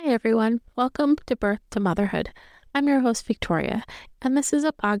everyone. Welcome to Birth to Motherhood. I'm your host, Victoria, and this is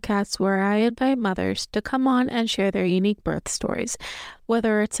a podcast where I invite mothers to come on and share their unique birth stories.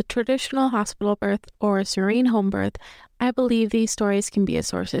 Whether it's a traditional hospital birth or a serene home birth, I believe these stories can be a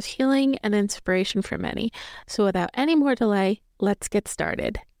source of healing and inspiration for many. So without any more delay, let's get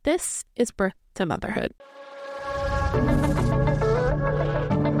started. This is Birth to Motherhood.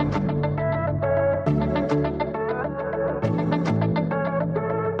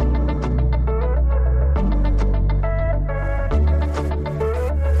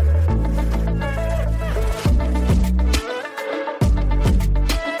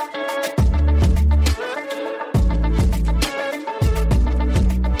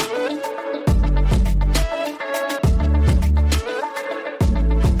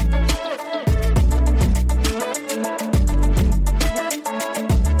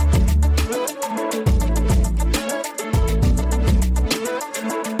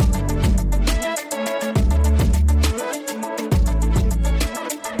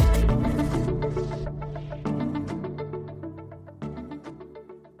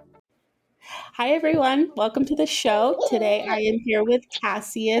 Hi, everyone. Welcome to the show. Today, I am here with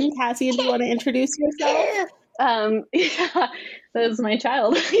Cassian. Cassian, do you want to introduce yourself? Yeah, that was my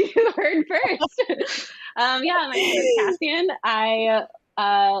child. You heard first. My name is Cassian. I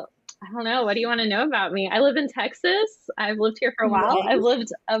don't know. What do you want to know about me? I live in Texas. I've lived here for a while. Nice. I've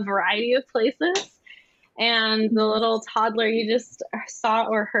lived a variety of places. And the little toddler you just saw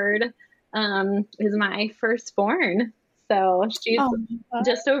or heard is my firstborn. So she's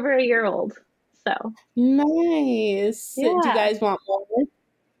just over a year old. So Nice. Yeah. Do you guys want more?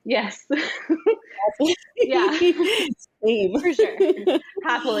 Yes. Yeah. Same. For sure.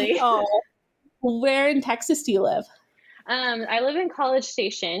 Happily. Oh. Where in Texas do you live? I live in College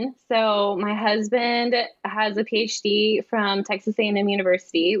Station. So my husband has a PhD from Texas A&M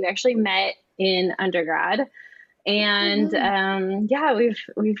University. We actually met in undergrad, and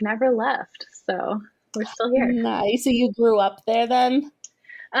we've never left. So we're still here. Nice. So you grew up there then?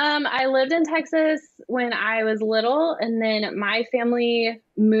 I lived in Texas when I was little, and then my family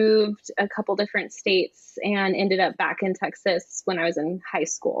moved a couple different states and ended up back in Texas when I was in high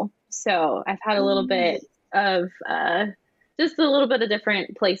school. So I've had a little bit of just a little bit of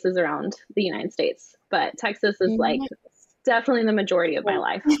different places around the United States, but Texas is definitely the majority of my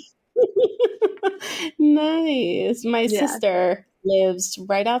life. Nice. My sister lives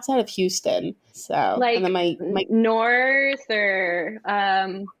right outside of Houston. So and then my north or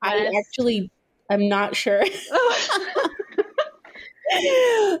I actually I'm not sure.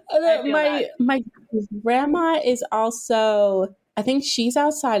 My grandma is also, I think she's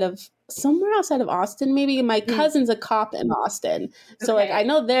somewhere outside of Austin, maybe. My cousin's a cop in Austin. So I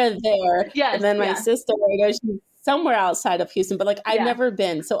know they're there. Yes, and then my sister, she's somewhere outside of Houston, but I've never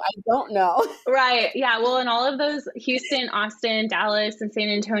been, so I don't know. Right. Yeah. Well, and all of those, Houston, Austin, Dallas, and San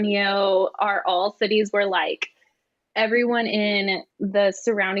Antonio are all cities where everyone in the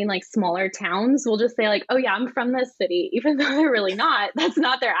surrounding smaller towns will just say oh yeah, I'm from this city, even though they're really not. That's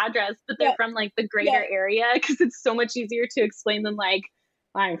not their address, but they're from the greater area, because it's so much easier to explain them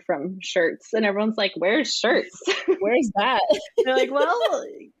I'm from Shirts, and everyone's where's Shirts? Where's that? They're well,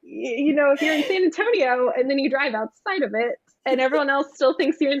 if you're in San Antonio and then you drive outside of it, and everyone else still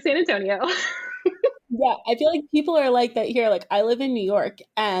thinks you're in San Antonio. Yeah, I feel people are like that here. I live in New York,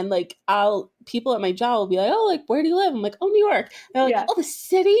 and people at my job will be oh, where do you live? I'm oh, New York. And they're oh, the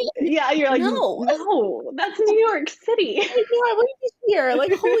city? Yeah, you're no, that's New York City. Yeah, what are you here?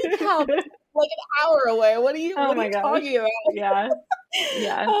 Holy cow, that's an hour away. What are you talking about? Yeah.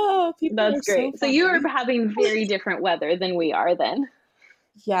 Yeah. Oh, that's great. So you are having very different weather than we are then.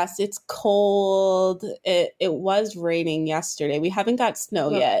 Yes, it's cold. It was raining yesterday. We haven't got snow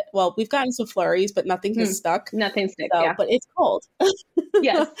yet. Well, we've gotten some flurries, but nothing has stuck. Nothing sticks, But it's cold.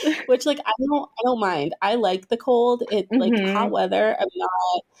 Yes. Which I don't mind. I like the cold. It hot weather.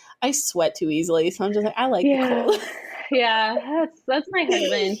 I sweat too easily, so I'm just I like the cold. Yeah, that's my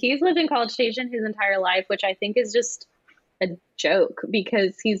husband. He's lived in College Station his entire life, which I think is just a joke,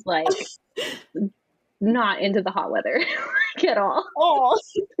 because he's not into the hot weather at all. Oh,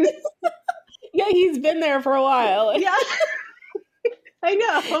 yeah, he's been there for a while. Yeah, I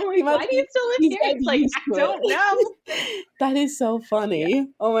know. I'm why do you still live here? It's I don't know. That is so funny. Yeah.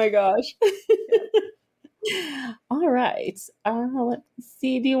 Oh my gosh. All right. Let's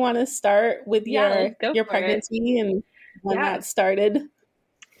see. Do you want to start with your pregnancy and when that started?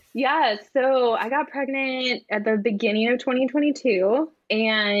 Yeah, so I got pregnant at the beginning of 2022,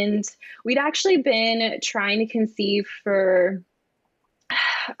 and we'd actually been trying to conceive for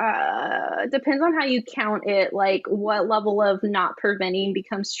depends on how you count it, like what level of not preventing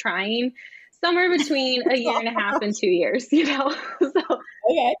becomes trying. Somewhere between a year and a half and 2 years, So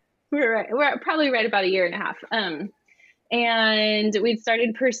Okay. we're probably right about a year and a half. And we'd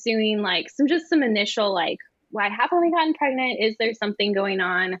started pursuing like some initial like, well, I have only gotten pregnant. Is there something going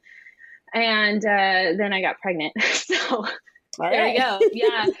on? And then I got pregnant. So there you go.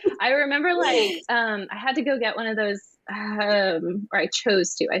 Yeah. I remember like I had to go get one of those, or I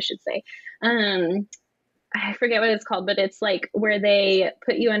chose to, I should say. I forget what it's called, but it's like where they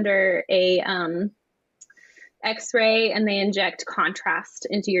put you under a X-ray and they inject contrast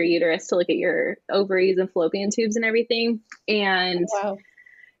into your uterus to look at your ovaries and fallopian tubes and everything. And Wow.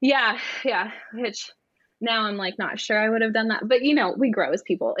 yeah, which now I'm like not sure I would have done that, but we grow as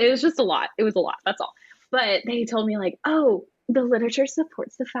people. It was just a lot. It was a lot. That's all. But they told me like, oh, the literature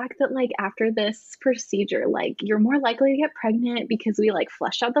supports the fact that like after this procedure, like you're more likely to get pregnant because we like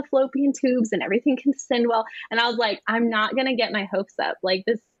flush out the fallopian tubes and everything can descend well. And I was like, I'm not going to get my hopes up. Like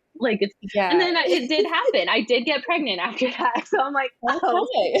this, like it's, and then it did happen. I did get pregnant after that. So I'm like, oh,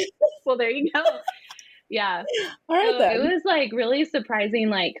 okay. Well, there you go. Yeah. All right, so then. It was like really surprising.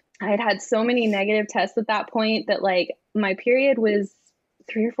 Like I had so many negative tests at that point that like my period was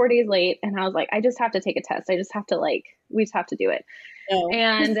 3 or 4 days late. And I was like, I just have to take a test. I just have to we just have to do it. Oh.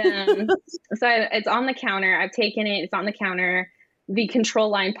 And so it's on the counter. I've taken it. It's on the counter. The control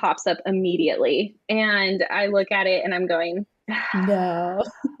line pops up immediately. And I look at it and I'm going, no.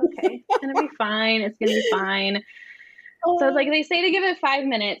 Okay, it's going to be fine. It's going to be fine. So I was like, they say to give it 5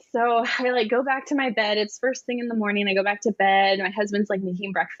 minutes. So I like go back to my bed. It's first thing in the morning. I go back to bed. My husband's like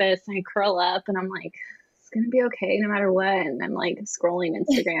making breakfast. And I curl up and I'm like, it's going to be okay no matter what. And I'm like scrolling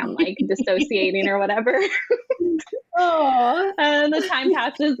Instagram, like dissociating or whatever. And the time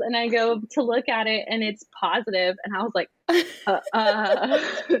passes and I go to look at it and it's positive. And I was like,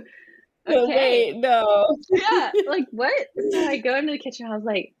 okay. Wait, no. Yeah. Like what? So I go into the kitchen. I was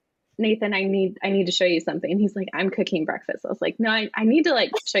like, Nathan, I need to show you something. He's like, I'm cooking breakfast. I was like, no, I need to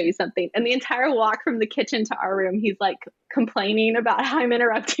like show you something. And the entire walk from the kitchen to our room, he's like complaining about how I'm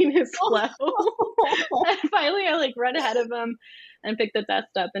interrupting his flow. And finally I like run ahead of him and pick the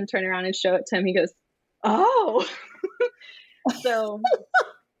test up and turn around and show it to him. He goes, oh. So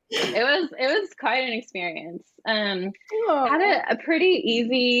it was quite an experience. Had a pretty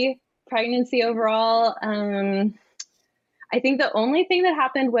easy pregnancy overall. I think the only thing that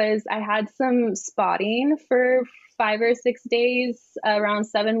happened was I had some spotting for 5 or 6 days, around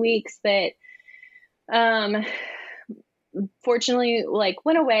 7 weeks that, fortunately like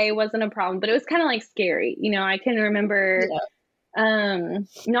went away, wasn't a problem, but it was kind of like scary. I can remember,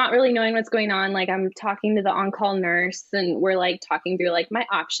 not really knowing what's going on. Like I'm talking to the on-call nurse and we're like talking through like my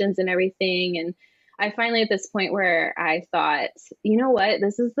options and everything. And I finally at this point where I thought, you know what,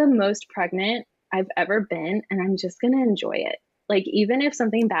 this is the most pregnant I've ever been, and I'm just going to enjoy it. Like, even if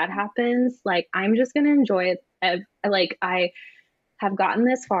something bad happens, like, I'm just going to enjoy it. Like, I have gotten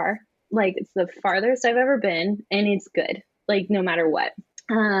this far. Like, it's the farthest I've ever been, and it's good. Like, no matter what.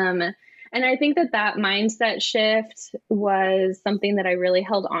 And I think that mindset shift was something that I really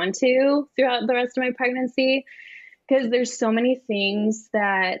held on to throughout the rest of my pregnancy, because there's so many things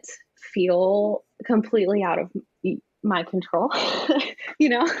that feel completely out of my control.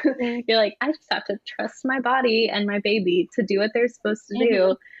 You're like, I just have to trust my body and my baby to do what they're supposed to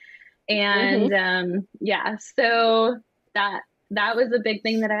do. And so that was a big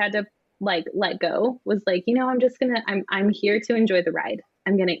thing that I had to like let go, was like, I'm here to enjoy the ride.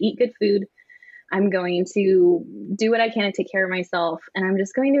 I'm gonna eat good food. I'm going to do what I can to take care of myself, and I'm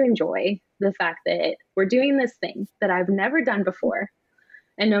just going to enjoy the fact that we're doing this thing that I've never done before.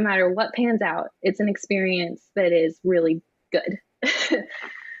 And no matter what pans out, it's an experience that is really good.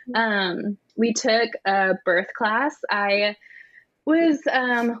 We took a birth class. I was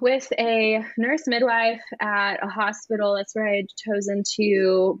with a nurse midwife at a hospital. That's where I had chosen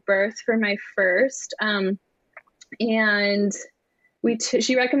to birth for my first. And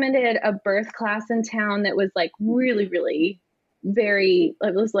she recommended a birth class in town that was like really, really it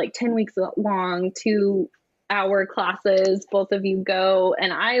was like 10 weeks long, 2-hour classes, both of you go.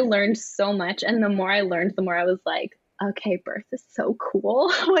 And I learned so much. And the more I learned, the more I was like, okay, birth is so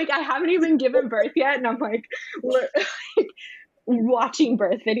cool. Like, I haven't even given birth yet. And I'm like watching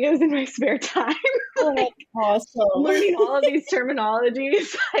birth videos in my spare time. Like, awesome. Learning all of these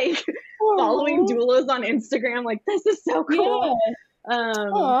terminologies, like following doulas on Instagram. Like, this is so cool.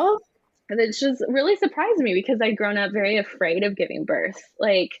 Yeah. And it just really surprised me because I'd grown up very afraid of giving birth.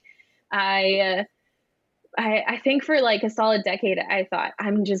 Like, I think for like a solid decade, I thought,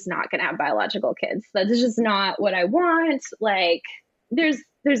 I'm just not going to have biological kids. That's just not what I want. Like, there's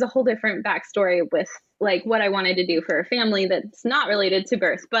there's a whole different backstory with like what I wanted to do for a family that's not related to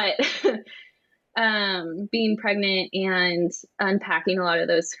birth, but being pregnant and unpacking a lot of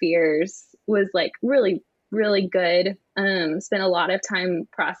those fears was like really, really good. Spent a lot of time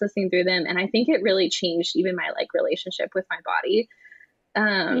processing through them. And I think it really changed even my like relationship with my body.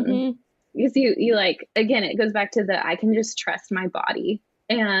 Because you like, again, it goes back to I can just trust my body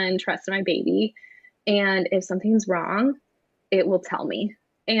and trust my baby. And if something's wrong, it will tell me.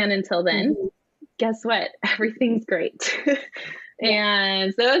 And until then, guess what? Everything's great.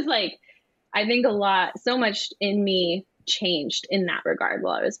 And so it was like, I think so much in me changed in that regard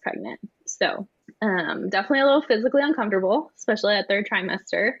while I was pregnant. So definitely a little physically uncomfortable, especially at third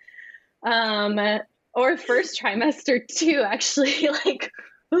trimester, or first trimester too, actually. Like,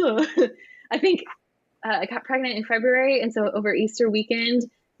 I think I got pregnant in February. And so over Easter weekend,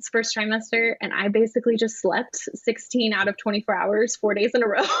 it's first trimester, and I basically just slept 16 out of 24 hours, 4 days in a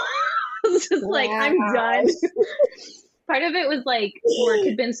row. I was just like, I'm done. Part of it was like work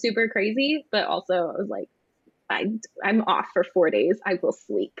had been super crazy, but also I was like, I'm off for 4 days. I will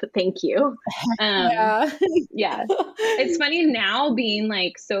sleep. Thank you. Yeah. It's funny now being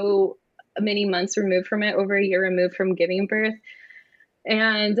like so many months removed from it, over a year removed from giving birth.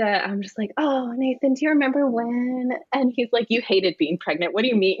 And I'm just like, oh, Nathan, do you remember when? And he's like, you hated being pregnant. What do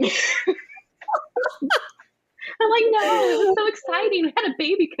you mean? I'm like, no, it was so exciting. We had a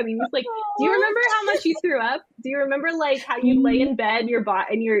baby coming. He's like, do you remember how much you threw up? Do you remember like how you lay in bed, your body,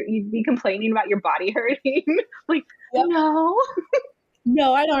 and you'd be complaining about your body hurting? Like, no.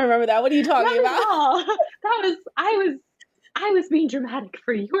 No, I don't remember that. What are you talking about? That was, I was being dramatic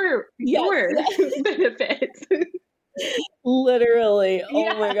for your benefit. Literally.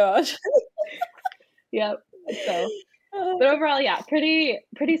 Oh my gosh. Yep. So, but overall, yeah, pretty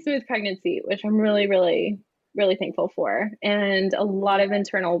smooth pregnancy, which I'm really, really, really thankful for, and a lot of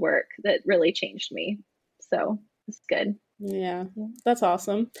internal work that really changed me. So it's good. Yeah, that's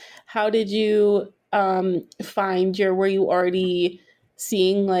awesome. How did you find were you already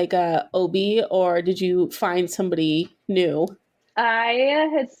seeing like a OB, or did you find somebody new? I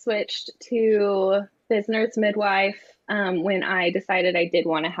had switched to business midwife when I decided I did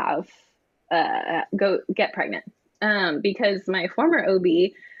want to have go get pregnant, because my former OB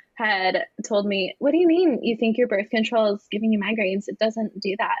had told me, what do you mean you think your birth control is giving you migraines? It doesn't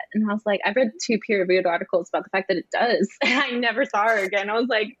do that. And I was like, I've read 2 peer-reviewed articles about the fact that it does. And I never saw her again. I was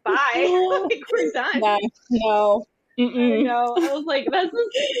like, bye. Like, we're done. No. I know. I was like,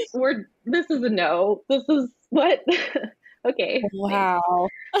 this is a no. This is what? Okay. Wow.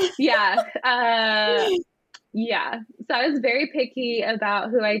 Yeah. Yeah. So I was very picky about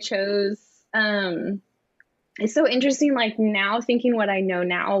who I chose. It's so interesting, like now thinking what I know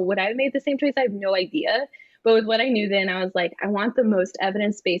now, would I have made the same choice? I have no idea. But with what I knew then, I was like, I want the most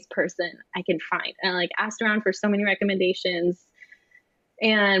evidence-based person I can find. And I like asked around for so many recommendations,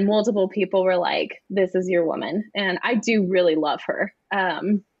 and multiple people were like, this is your woman. And I do really love her.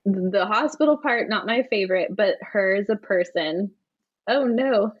 The hospital part, not my favorite, but her as a person. Oh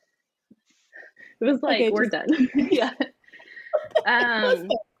no. It was like, okay, we're done. Yeah.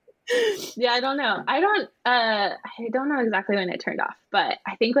 Yeah, I don't know. I don't know exactly when it turned off, but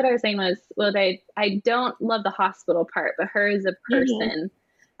I think what I was saying was, well, I don't love the hospital part, but her as a person,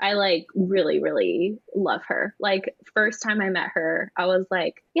 I like really, really love her. Like first time I met her, I was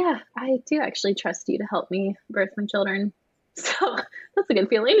like, yeah, I do actually trust you to help me birth my children. So that's a good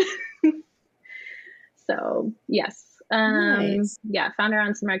feeling. So yes. Nice. Yeah, found her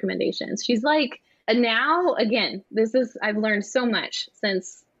on some recommendations. She's like, now again, I've learned so much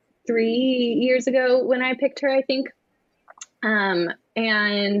since 3 years ago when I picked her, I think.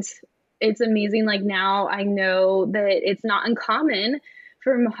 And it's amazing. Like now I know that it's not uncommon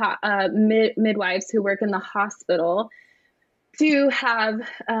for midwives who work in the hospital to have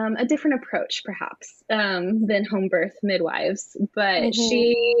a different approach perhaps than home birth midwives. But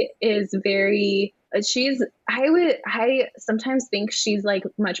she is I sometimes think she's like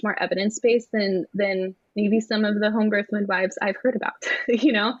much more evidence-based than maybe some of the home birth midwives I've heard about,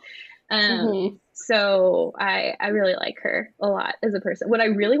 you know? So I really like her a lot as a person. What I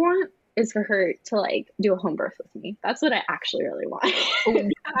really want is for her to like do a home birth with me. That's what I actually really want.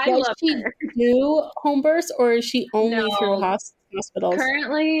 I love her. Do home births, or is she only through hospitals?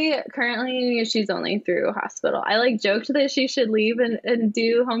 Currently she's only through hospital. I like joked that she should leave and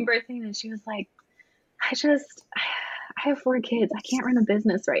do home birthing, and she was like, I have 4 kids. I can't run a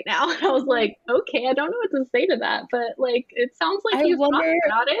business right now. And I was like, okay, I don't know what to say to that, but like, it sounds like you've thought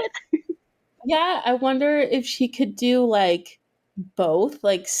about it. Yeah, I wonder if she could do like both,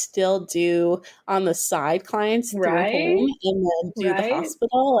 like still do on the side clients through Right. home and then do the Right.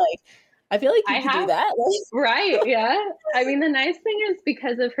 hospital? Like, I feel like you could do that. Right. Yeah. I mean, the nice thing is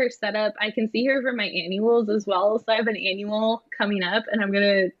because of her setup, I can see her for my annuals as well. So I have an annual coming up and I'm going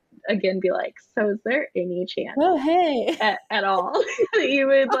to again be like, so is there any chance Oh, hey. at all that you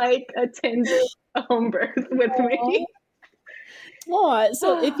would like attend a home birth with me? Oh,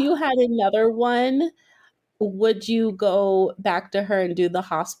 so if you had another one, would you go back to her and do the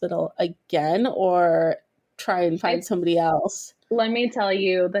hospital again or try and find somebody else? Let me tell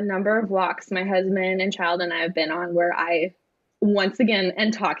you the number of walks my husband and child and I have been on where I once again am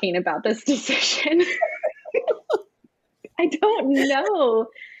talking about this decision. I don't know.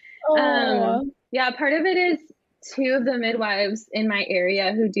 Yeah, part of it is 2 of the midwives in my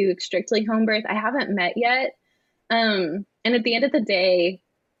area who do strictly home birth I haven't met yet. And at the end of the day,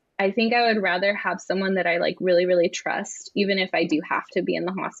 I think I would rather have someone that I like really, really trust, even if I do have to be in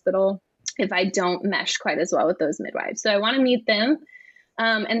the hospital, if I don't mesh quite as well with those midwives. So I want to meet them.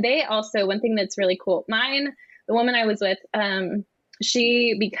 And they also, one thing that's really cool, the woman I was with,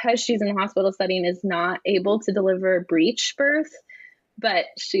 because she's in the hospital setting, is not able to deliver breech birth, but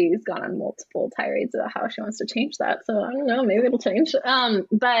she's gone on multiple tirades about how she wants to change that. So I don't know, maybe it'll change.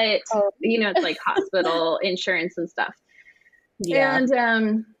 But it's like hospital insurance and stuff. Yeah.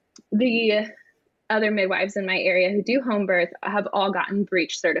 And the other midwives in my area who do home birth have all gotten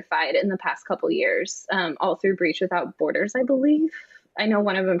breech certified in the past couple years, all through Breech Without Borders, I believe. I know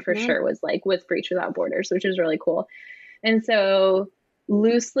one of them for sure was like with Breech Without Borders, which is really cool. And so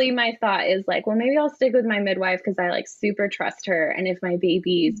loosely my thought is like, well, maybe I'll stick with my midwife because I like super trust her. And if my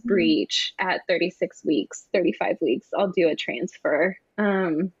baby's breech at 36 weeks, 35 weeks, I'll do a transfer.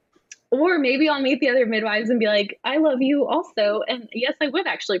 Or maybe I'll meet the other midwives and be like, I love you also. And yes, I would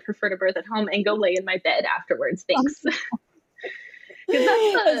actually prefer to birth at home and go lay in my bed afterwards. Thanks.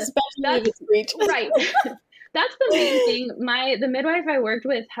 That's right. That's the main thing. The midwife I worked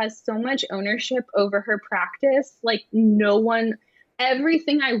with has so much ownership over her practice. Like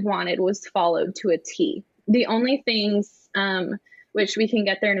everything I wanted was followed to a T. The only things, which we can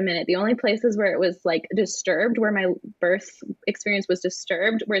get there in a minute, the only places where it was like disturbed, where my birth experience was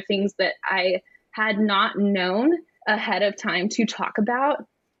disturbed, were things that I had not known ahead of time to talk about.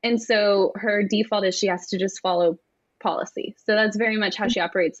 And so her default is she has to just follow policy. So that's very much how she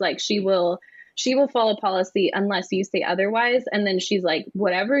operates. Like she will follow policy unless you say otherwise. And then she's like,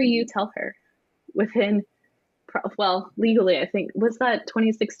 whatever you tell her within, legally, I think, what's that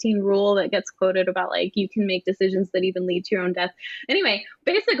 2016 rule that gets quoted about like, you can make decisions that even lead to your own death. Anyway,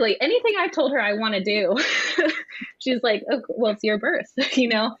 basically anything I've told her I want to do, she's like, oh, well, it's your birth.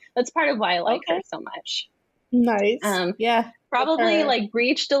 That's part of why I like her so much. Nice. Yeah. Probably like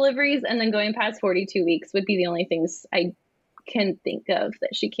breech deliveries and then going past 42 weeks would be the only things I can think of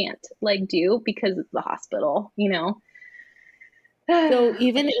that she can't like do because it's the hospital, So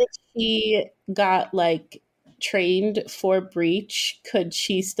even if she got like trained for breech, could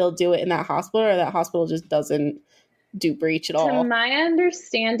she still do it in that hospital, or that hospital just doesn't do breech at all? To my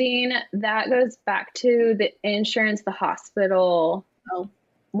understanding, that goes back to the insurance the hospital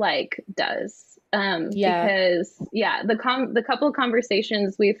does. Because the couple of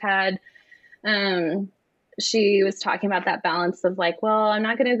conversations we've had, she was talking about that balance of like, well, I'm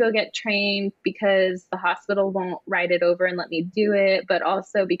not going to go get trained because the hospital won't write it over and let me do it. But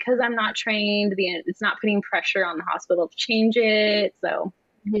also because I'm not trained, it's not putting pressure on the hospital to change it. So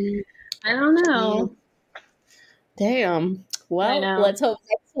I don't know. Damn. Well, let's hope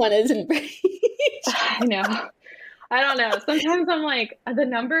next one isn't breech. I know. I don't know. Sometimes I'm like, the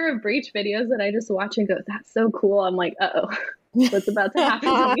number of breech videos that I just watch and go, that's so cool. I'm like, uh-oh, what's about to happen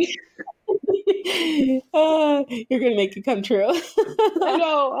to me? You're going to make it come true. I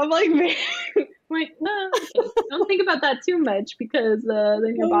know. I'm like, man. Okay. Don't think about that too much because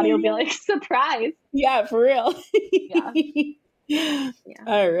then your body will be like, surprise. Yeah, for real. Yeah.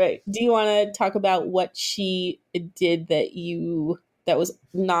 All right. Do you want to talk about what she did that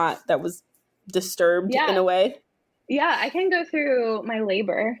was disturbed in a way? Yeah, I can go through my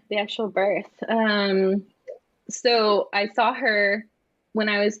labor, the actual birth. So I saw her when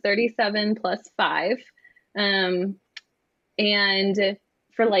I was 37 plus 5, and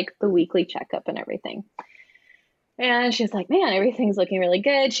for like the weekly checkup and everything. And she's like, man, everything's looking really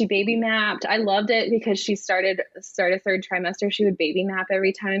good. She baby mapped. I loved it because she started 3rd trimester. She would baby map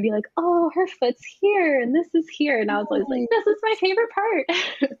every time and be like, oh, her foot's here and this is here. And I was always like, this is my favorite part.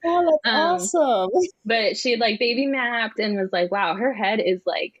 Oh, that's awesome. But she had like baby mapped and was like, wow, her head is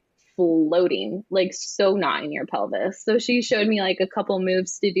like floating, like so not in your pelvis. So she showed me like a couple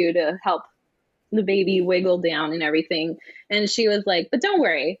moves to do to help the baby wiggled down and everything. And she was like, but don't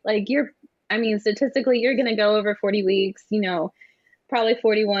worry, like statistically, you're going to go over 40 weeks, probably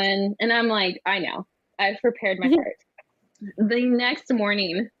 41. And I'm like, I know, I've prepared my heart. The next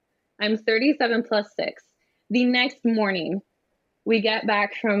morning, I'm 37 plus 6. The next morning, we get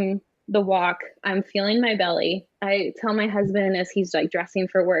back from the walk. I'm feeling my belly. I tell my husband as he's like dressing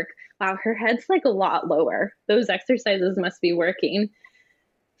for work, wow, her head's like a lot lower. Those exercises must be working.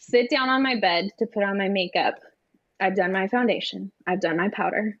 Sit down on my bed to put on my makeup. I've done my foundation. I've done my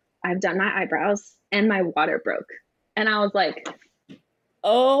powder. I've done my eyebrows, and my water broke. And I was like,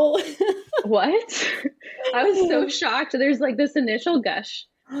 oh, what? I was so shocked. There's like this initial gush.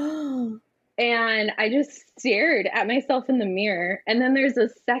 And I just stared at myself in the mirror. And then there's a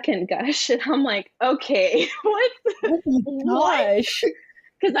second gush. And I'm like, okay, what? Gosh.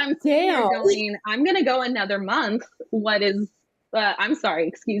 Because I'm going, I'm going to go another month. What is, I'm sorry,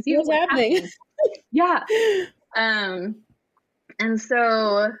 excuse you. What's happening? Yeah. And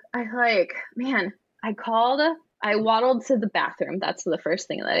so I waddled to the bathroom. That's the first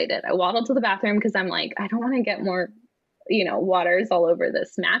thing that I did. I waddled to the bathroom because I'm like, I don't want to get more, waters all over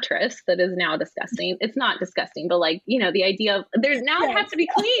this mattress that is now disgusting. It's not disgusting, but like, the idea of there's now it has to be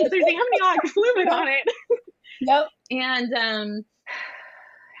cleaned. There's amniotic fluid on it. Yep. And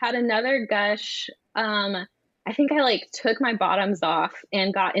had another gush. I think I like took my bottoms off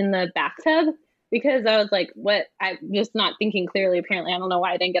and got in the bathtub because I was like, what? I'm just not thinking clearly. Apparently, I don't know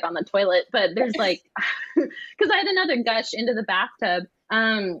why I didn't get on the toilet, but there's like, because I had another gush into the bathtub.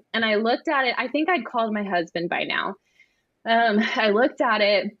 And I looked at it. I think I'd called my husband by now. I looked at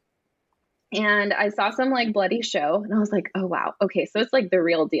it and I saw some like bloody show and I was like, oh, wow. Okay. So it's like the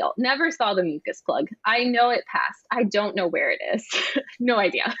real deal. Never saw the mucus plug. I know it passed. I don't know where it is. No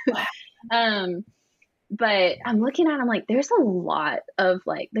idea. But I'm looking at it, I'm like, there's a lot of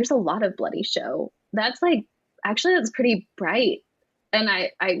bloody show. That's like, actually, that's pretty bright. And I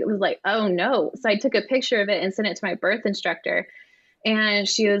was like, oh no. So I took a picture of it and sent it to my birth instructor. And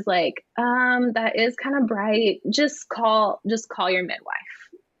she was like, that is kind of bright. Just call your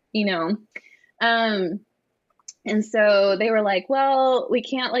midwife, And so they were like, well, we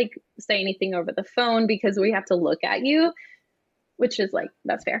can't like say anything over the phone because we have to look at you, which is like,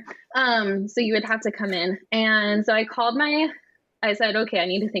 that's fair. So you would have to come in. And so I said, okay, I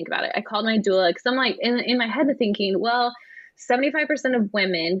need to think about it. I called my doula because I'm like in my head thinking, well, 75% of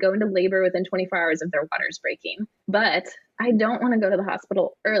women go into labor within 24 hours of their waters breaking, but I don't want to go to the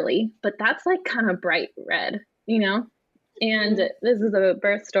hospital early, but that's like kind of bright red, and this is a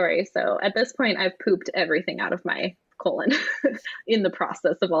birth story. So at this point I've pooped everything out of my colon in the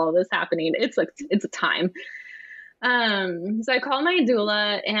process of all of this happening. It's a time. So I call my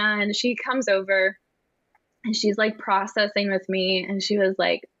doula and she comes over and she's like processing with me. And she was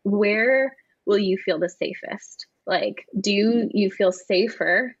like, where will you feel the safest? Like, do you feel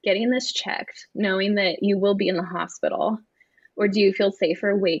safer getting this checked, knowing that you will be in the hospital? Or do you feel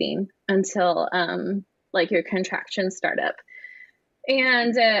safer waiting until like your contractions start up?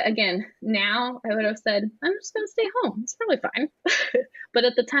 And again, now I would have said, I'm just going to stay home. It's probably fine. But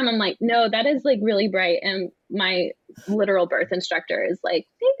at the time, I'm like, no, that is like really bright. And my literal birth instructor is like,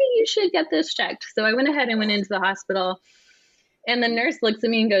 maybe you should get this checked. So I went ahead and went into the hospital. And the nurse looks at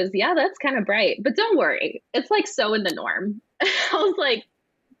me and goes, yeah, that's kind of bright. But don't worry. It's like so in the norm. I was like,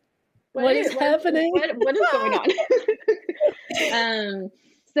 what is happening? What is going on?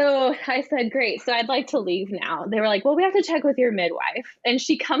 So I said, great. So I'd like to leave now. They were like, well, we have to check with your midwife. And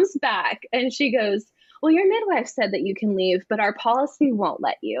she comes back and she goes, well, your midwife said that you can leave, but our policy won't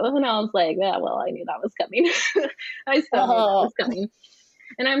let you. And I was like, yeah, well, I knew that was coming. I still knew that was coming.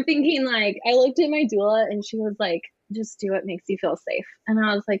 And I'm thinking like, I looked at my doula and she was like, just do what makes you feel safe. And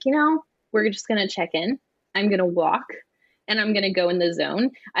I was like, we're just going to check in. I'm going to walk and I'm going to go in the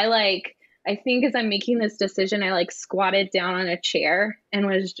zone. I think as I'm making this decision, I like squatted down on a chair and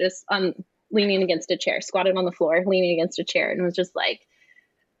was just leaning against a chair, squatted on the floor, leaning against a chair, and was just like,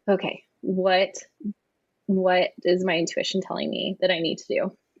 okay, what is my intuition telling me that I need to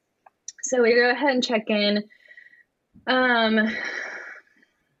do? So we go ahead and check in. Time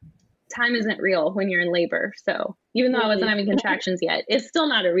isn't real when you're in labor. So even though I wasn't having contractions yet, it's still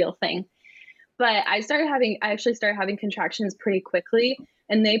not a real thing. But I actually started having contractions pretty quickly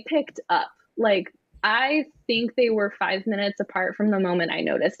and they picked up. Like, I think they were 5 minutes apart from the moment I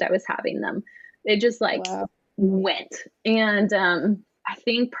noticed I was having them. They just went. And I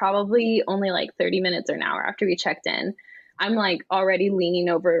think probably only like 30 minutes or an hour after we checked in, I'm like already leaning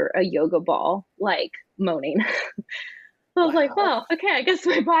over a yoga ball, like moaning. I was like, well, okay, I guess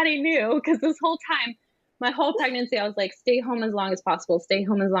my body knew because this whole time my whole pregnancy, I was like, stay home as long as possible, stay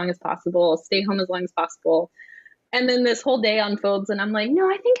home as long as possible, stay home as long as possible. And then this whole day unfolds and I'm like, no,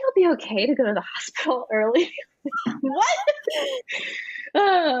 I think it'll be okay to go to the hospital early. What?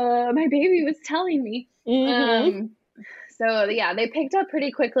 My baby was telling me. So yeah, they picked up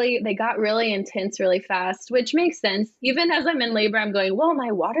pretty quickly. They got really intense really fast, which makes sense. Even as I'm in labor, I'm going, well,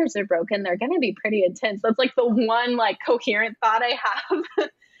 my waters are broken. They're going to be pretty intense. That's like the one like coherent thought I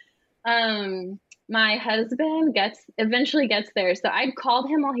have. My husband eventually gets there. So I'd called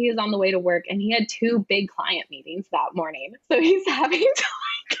him while he was on the way to work and he had 2 big client meetings that morning. So he's having to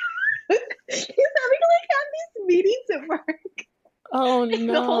have these meetings at work. Oh and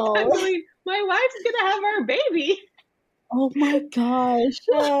no. The whole time going, my wife's going to have our baby. Oh my gosh.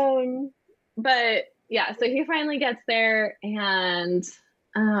 But yeah, so he finally gets there and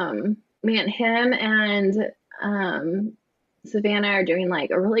man, him and Savannah are doing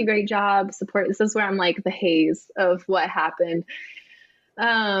like a really great job support. This is where I'm like the haze of what happened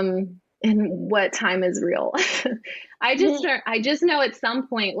and what time is real. I just know at some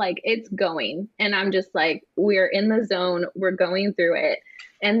point like it's going and I'm just like, we're in the zone, we're going through it.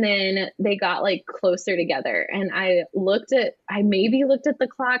 And then they got like closer together and I maybe looked at the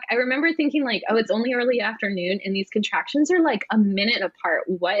clock. I remember thinking like, oh, it's only early afternoon and these contractions are like a minute apart.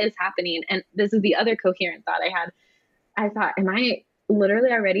 What is happening? And this is the other coherent thought I had. I thought, am I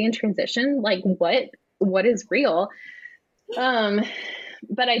literally already in transition? Like what is real?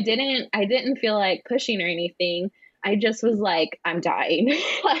 But I didn't feel like pushing or anything. I just was like, I'm dying.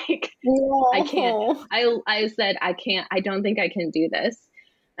 Like, no. I can't. I said, I don't think I can do this.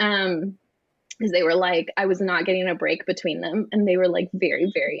 Because they were like, I was not getting a break between them and they were like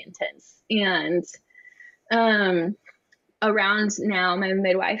very, very intense. And, around now, my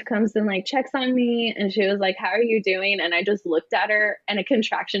midwife comes and like checks on me and she was like, how are you doing? And I just looked at her and a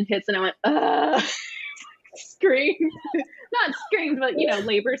contraction hits and I went, screamed, not screamed, but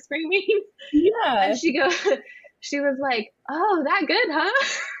labor screaming. Yeah. And she was like, oh, that good,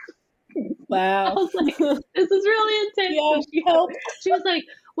 huh? Wow. I was like, this is really intense. Yeah, she was like,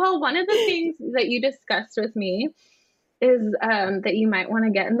 well, one of the things that you discussed with me is that you might want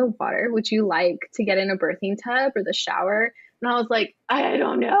to get in the water. Would you like to get in a birthing tub or the shower? And I was like, I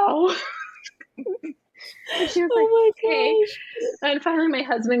don't know. And she was like, okay. And finally my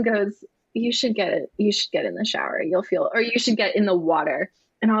husband goes, you should get it. You should get in the shower. You'll feel, or you should get in the water.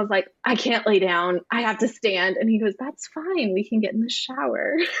 And I was like, I can't lay down. I have to stand. And he goes, that's fine. We can get in the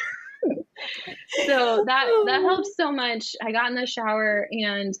shower. So that helped so much. I got in the shower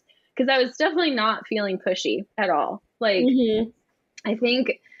and because I was definitely not feeling pushy at all. Like, I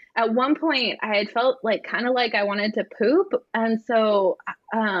think at one point I had felt like kind of like I wanted to poop. And so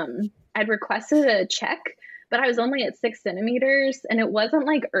I'd requested a check, but I was only at 6 centimeters and it wasn't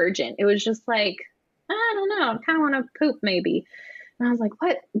like urgent. It was just like, I don't know, I kind of want to poop maybe. And I was like,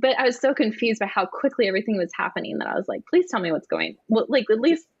 what? But I was so confused by how quickly everything was happening that I was like, please tell me what's going, well, like at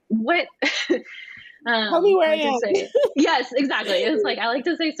least what, tell me where I am. Yes, exactly. It's like, I like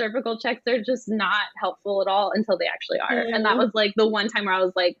to say cervical checks are just not helpful at all until they actually are. And that was like the one time where I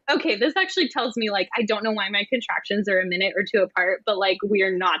was like, okay, this actually tells me like, I don't know why my contractions are a minute or 2 apart, but like, we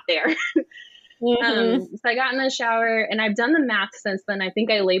are not there. So I got in the shower and I've done the math since then. I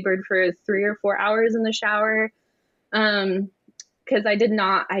think I labored for 3 or 4 hours in the shower. Because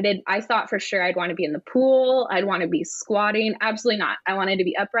I thought for sure I'd want to be in the pool. I'd want to be squatting. Absolutely not. I wanted to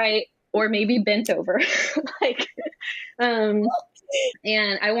be upright or maybe bent over. Like, and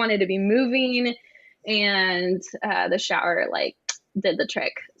I wanted to be moving and, the shower like did the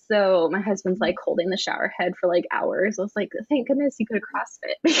trick. So my husband's like holding the shower head for like hours. I was like, thank goodness you could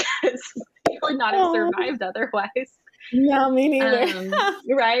CrossFit because I would not have survived otherwise. No, me neither.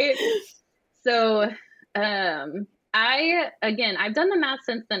 Right. So, I've done the math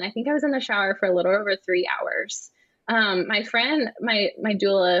since then. I think I was in the shower for a little over 3 hours. My friend, my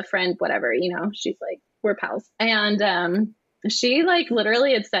doula friend, whatever, she's like, we're pals. And, she like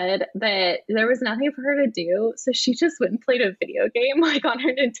literally had said that there was nothing for her to do. So she just went and played a video game like on her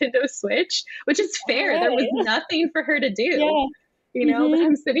Nintendo Switch, which is fair. There was nothing for her to do, but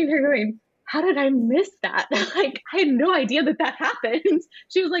I'm sitting here going, how did I miss that? Like, I had no idea that happened.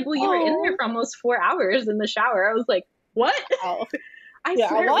 She was like, well, you were in there for almost 4 hours in the shower. I was like, what? Oh. I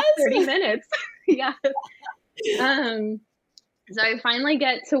swear it was 30 minutes. Yeah. So I finally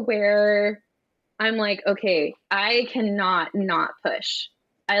get to where I'm like, okay, I cannot not push.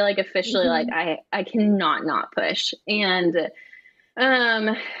 I like officially like, I cannot not push. And,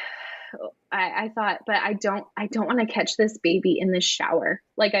 I thought, but I don't want to catch this baby in the shower.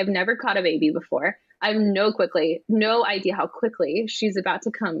 Like I've never caught a baby before. I have no idea how quickly she's about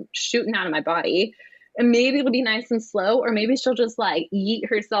to come shooting out of my body. and maybe it'll be nice and slow, or maybe she'll just like yeet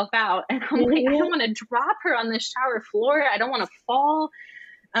herself out. And I'm like, I don't want to drop her on the shower floor. I don't want to fall.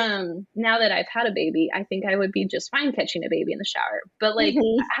 Now that I've had a baby, I think I would be just fine catching a baby in the shower. But like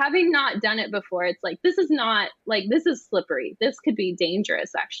having not done it before, it's like, this is not like, this is slippery. This could be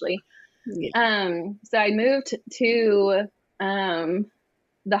dangerous actually. So I moved to,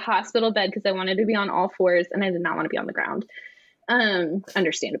 the hospital bed because I wanted to be on all fours and I did not want to be on the ground.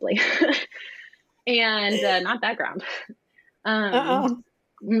 Understandably. And, not that ground.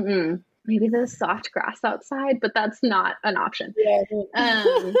 Maybe the soft grass outside, but that's not an option.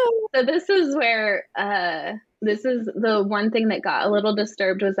 So this is where, this is the one thing that got a little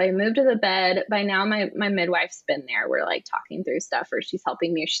disturbed was I moved to the bed. By now, my midwife's been there. We're like talking through stuff, or she's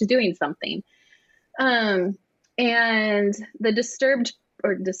helping me, or she's doing something. And the disturbed,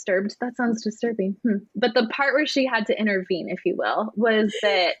 that sounds disturbing. But the part where she had to intervene, if you will, was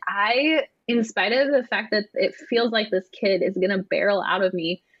that in spite of the fact that it feels like this kid is going to barrel out of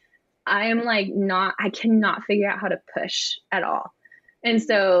me, I am like I cannot figure out how to push at all. And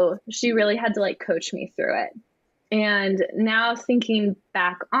so she really had to like coach me through it. And now thinking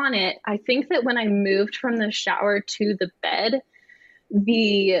back on it, I think that when I moved from the shower to the bed,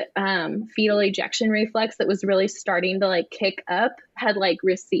 the fetal ejection reflex that was really starting to like kick up had like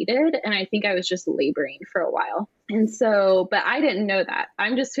receded. And I think I was just laboring for a while. And so, but I didn't know that.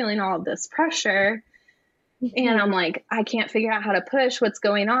 I'm just feeling all of this pressure. And I'm like, I can't figure out how to push. What's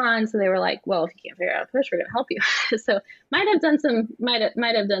going on? So they were like, well, if you can't figure out how to push, we're going to help you. So might have done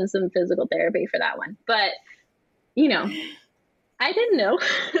some physical therapy for that one. But, you know, I didn't know.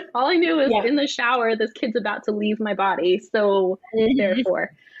 All I knew was in the shower, this kid's about to leave my body. So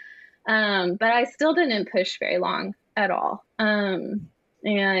therefore, but I still didn't push very long at all. And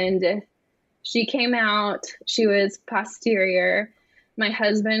she came out, she was posterior. My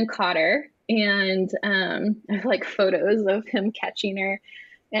husband caught her. And I have like photos of him catching her,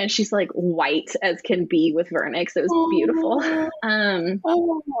 and she's like white as can be with vernix. It was beautiful.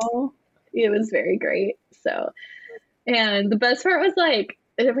 It was very great. So, and the best part was like,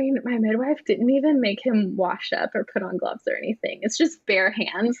 I mean, my midwife didn't even make him wash up or put on gloves or anything. It's just bare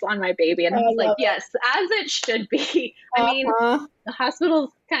hands on my baby. And I was like, yes, as it should be. I mean, the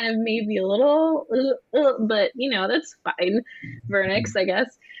hospital's kind of maybe a little, but you know, that's fine. Vernix, I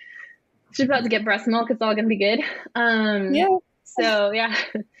guess. She's about to get breast milk. It's all going to be good. So yeah.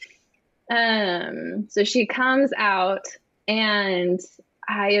 So she comes out, and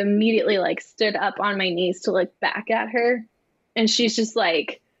I immediately like stood up on my knees to look back at her. And she's just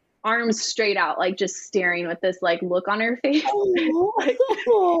like arms straight out, like just staring with this like look on her face. Like,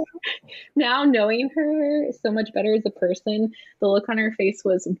 now knowing her so much better as a person, the look on her face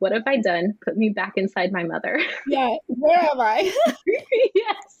was, what have I done? Put me back inside my mother. Yeah. Where am I?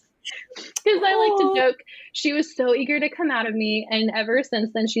 Yes. Because I like to joke, she was so eager to come out of me. And ever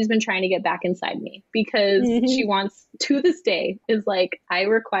since then, she's been trying to get back inside me because she wants, to this day, is like, I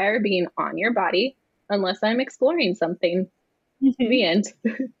require being on your body unless I'm exploring something. The end.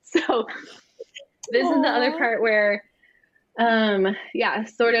 So this is the other part where,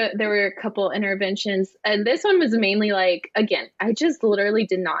 sort of, there were a couple interventions. And this one was mainly like, again, I just literally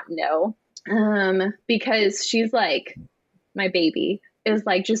did not know. Because she's like, my baby is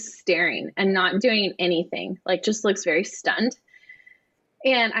like just staring and not doing anything, like just looks very stunned.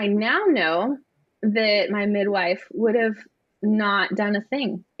 And I now know that my midwife would have not done a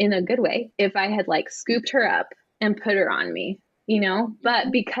thing in a good way if I had like scooped her up and put her on me, you know,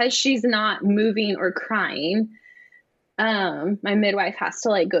 but because she's not moving or crying, my midwife has to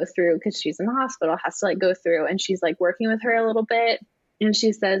like go through, because she's in the hospital, has to like go through, and she's like working with her a little bit. And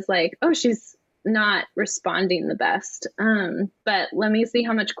she says like, oh, she's not responding the best. But let me see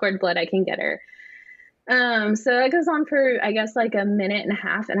how much cord blood I can get her. So that goes on for, I guess, like a minute and a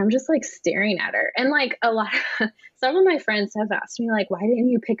half. And I'm just like staring at her. And like some of my friends have asked me like, why didn't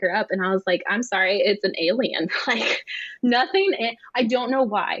you pick her up? And I was like, I'm sorry, it's an alien. Like I don't know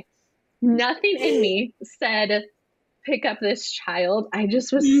why. Nothing in me said, pick up this child. I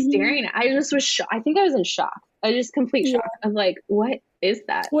just was staring. I just was shocked. I think I was in shock. I just complete shock. I was like, what is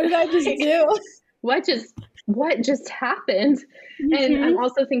that? What did I just do? What just happened? And I'm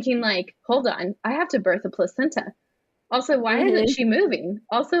also thinking like, hold on, I have to birth a placenta. Also, why isn't she moving?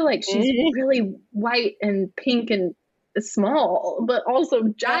 Also, like, she's really white and pink and small, but also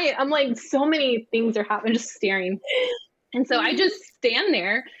giant. I'm like, so many things are happening, just staring. And so I just stand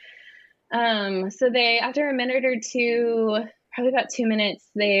there. So they, after a minute or two, probably about 2 minutes,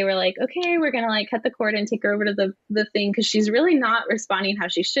 they were like, okay, we're going to like cut the cord and take her over to the thing. Cause she's really not responding how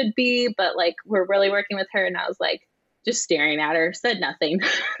she should be, but like, we're really working with her. And I was like, just staring at her, said nothing.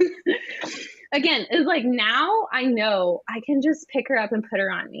 again, it's like now I know I can just pick her up and put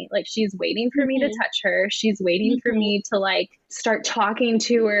her on me. Like she's waiting for me to touch her. She's waiting for me to like start talking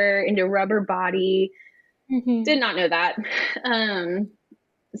to her and to rub her body. Did not know that.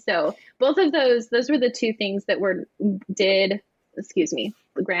 So both of those were the two things that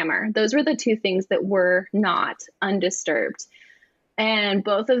grammar. Those were the two things that were not undisturbed. And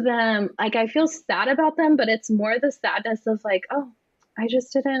both of them, like, I feel sad about them, but it's more the sadness of like, oh, I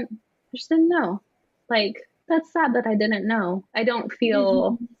just didn't know. Like, that's sad that I didn't know. I don't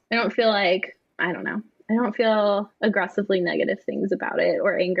feel like, I don't know. I don't feel aggressively negative things about it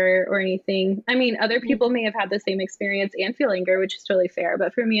or anger or anything. I mean, other people may have had the same experience and feel anger, which is totally fair.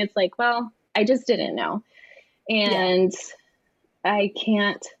 But for me, it's like, well, I just didn't know. And I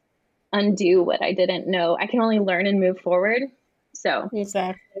can't undo what I didn't know. I can only learn and move forward. So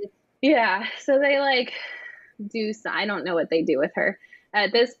exactly. Yeah. So they like I don't know what they do with her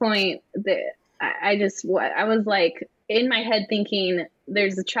at this point. I was like in my head thinking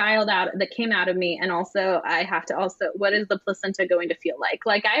there's a child that came out of me. And also I have to what is the placenta going to feel like?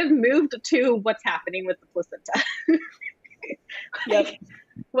 Like I have moved to what's happening with the placenta. Yep.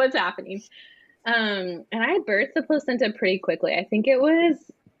 What's happening? And I birthed the placenta pretty quickly. I think it was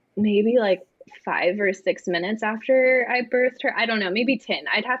maybe like 5 or 6 minutes after I birthed her. I don't know, maybe 10.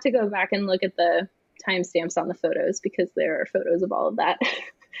 I'd have to go back and look at the timestamps on the photos because there are photos of all of that.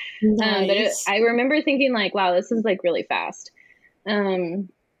 Nice. But I remember thinking like, wow, this is like really fast.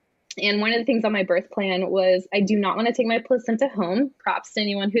 And one of the things on my birth plan was I do not want to take my placenta home. Props to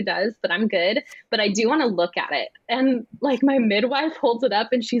anyone who does, but I'm good. But I do want to look at it. And like my midwife holds it up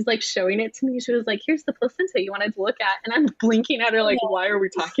and she's like showing it to me. She was like, here's the placenta you wanted to look at. And I'm blinking at her like, why are we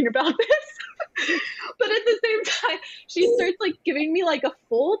talking about this? But at the same time, she starts like giving me like a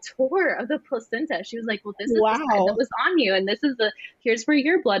full tour of the placenta. She was like, well, this is the side that was on you. And this is here's where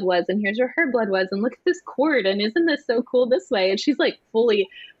your blood was. And here's where her blood was. And look at this cord. And isn't this so cool this way? And she's like fully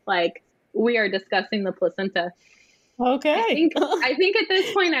like, we are discussing the placenta. Okay. I think at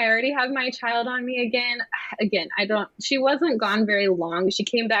this point I already have my child on me again. She wasn't gone very long. She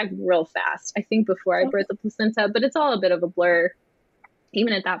came back real fast, I think, before I birthed the placenta, but it's all a bit of a blur.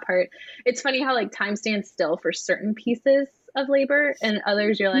 Even at that part, it's funny how like time stands still for certain pieces of labor and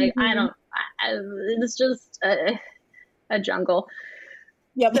others you're like, it's just a jungle.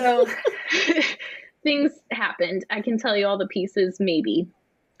 Yep. So things happened. I can tell you all the pieces, maybe.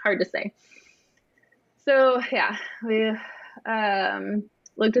 Hard to say. So yeah, we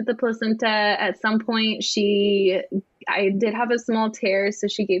looked at the placenta. At some point I did have a small tear, so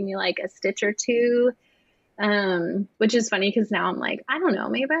she gave me like a stitch or two, which is funny because now I'm like, I don't know,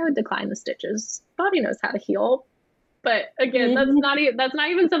 maybe I would decline the stitches. Body knows how to heal. But again, that's not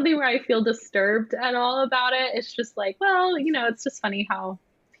even something where I feel disturbed at all about it. It's just like, well, it's just funny how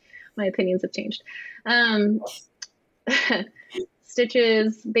my opinions have changed.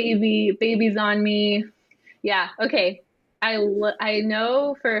 Stitches, baby's on me. Yeah. Okay. I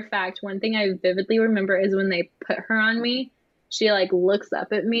know for a fact, one thing I vividly remember is when they put her on me, she like looks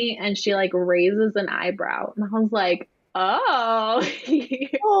up at me and she like raises an eyebrow. And I was like, oh,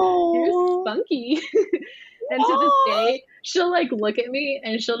 you're spunky. And to this day, she'll like look at me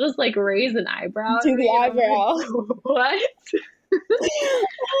and she'll just like raise an eyebrow. Do the eyebrow. Like, what?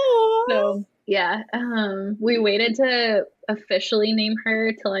 So yeah, we waited to officially name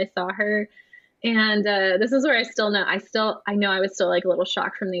her till I saw her. And this is where I know I was still like a little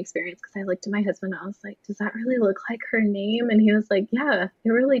shocked from the experience because I looked at my husband and I was like, does that really look like her name? And he was like, yeah, it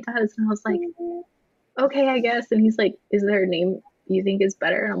really does. And I was like, okay, I guess. And he's like, is there a name you think is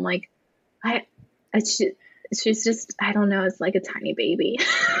better? And I'm like, she's just, I don't know. It's like a tiny baby.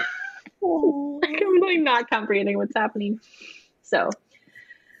 I'm really not comprehending what's happening. So,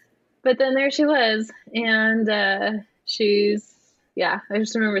 but then there she was. And I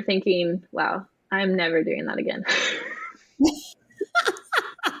just remember thinking, wow, I'm never doing that again.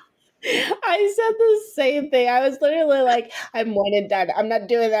 I said the same thing. I was literally like, I'm one and done. I'm not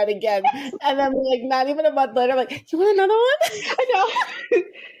doing that again. And then like not even a month later, I'm like, you want another one? I know.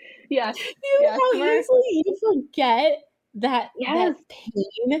 Yeah. How easily you forget that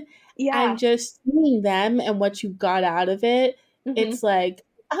pain and just seeing them and what you got out of it. Mm-hmm. It's like,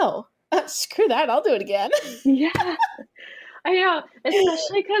 oh, screw that. I'll do it again. Yeah. I know,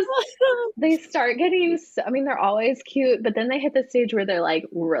 especially because they start getting, they're always cute, but then they hit the stage where they're like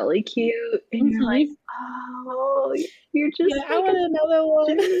really cute and you're like, oh, you're just I want another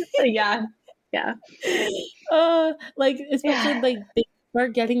one. Yeah. Like, especially like they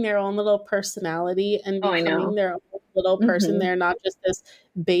start getting their own little personality and becoming their own little person. They're not just this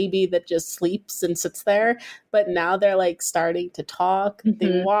baby that just sleeps and sits there, but now they're like starting to talk,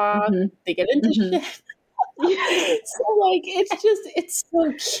 they walk, they get into shit. So like it's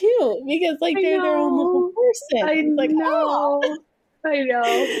so cute because like they're their own little person. I know.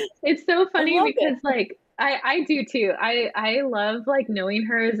 It's so funny because like I do too. I love like knowing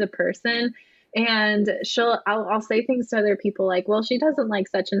her as a person, and I'll say things to other people like, well, she doesn't like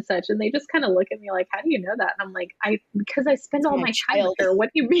such and such, and they just kind of look at me like, how do you know that? And I'm like, because I spend all my time with her.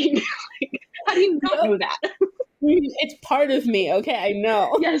 What do you mean? Like, how do you not know that? It's part of me. Okay, I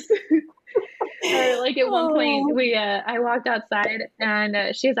know. Yes. Or like at one point I walked outside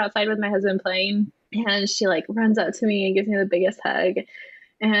and she was outside with my husband playing, and she like runs up to me and gives me the biggest hug,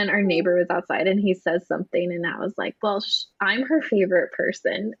 and our neighbor was outside and he says something, and I was like, well, I'm her favorite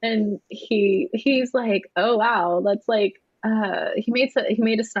person. And he's like, oh wow, that's like he made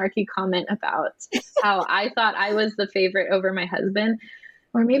a snarky comment about how I thought I was the favorite over my husband.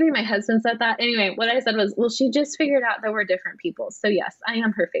 Or maybe my husband said that. Anyway, what I said was, well, she just figured out that we're different people. So yes, I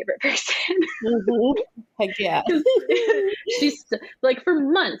am her favorite person. Heck yeah. She's like, for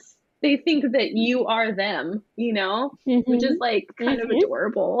months, they think that you are them, you know, which is like kind of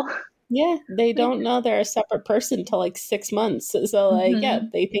adorable. Yeah. They don't know they're a separate person till like 6 months. So like, yeah,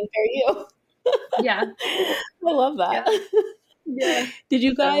 they think they're you. Yeah. I love that. Yeah. Did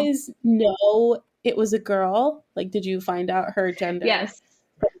you guys know it was a girl? Like, did you find out her gender? Yes.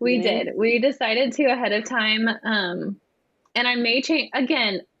 We did. We decided to ahead of time. And I may change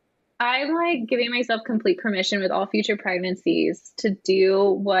again. I'm like giving myself complete permission with all future pregnancies to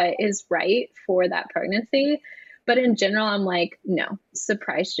do what is right for that pregnancy. But in general, I'm like, no,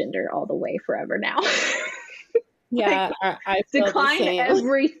 surprise gender all the way forever now. Yeah. Like, I decline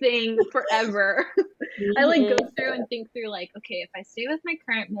everything forever. I like go through and think through like, okay, if I stay with my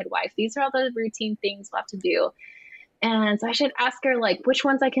current midwife, these are all the routine things we'll have to do. And so I should ask her like which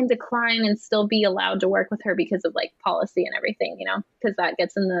ones I can decline and still be allowed to work with her because of like policy and everything, you know, because that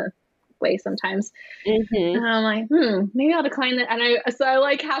gets in the way sometimes. And I'm like, maybe I'll decline that. And I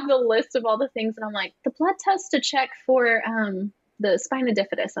like have the list of all the things, and I'm like, the blood test to check for the spina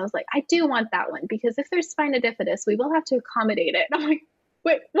bifida. I was like, I do want that one because if there's spina bifida, we will have to accommodate it. And I'm like,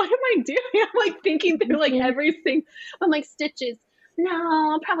 wait, what am I doing? I'm like thinking through like everything. I'm like, stitches. No,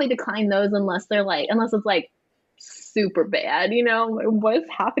 I'll probably decline those unless it's like super bad, you know, what's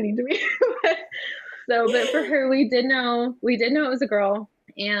happening to me. But for her, we did know it was a girl,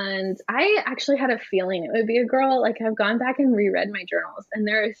 and I actually had a feeling it would be a girl. Like, I've gone back and reread my journals, and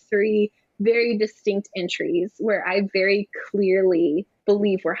there are 3 very distinct entries where I very clearly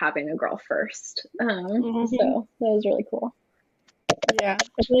believe we're having a girl first. So that was really cool. Yeah,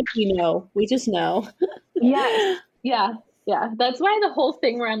 I feel like we just know. Yeah, that's why the whole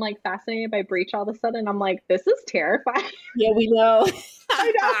thing where I'm like fascinated by breech all of a sudden, I'm like, this is terrifying. Yeah, we know.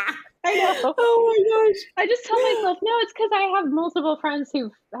 I know. Oh my gosh. I just tell myself, no, it's because I have multiple friends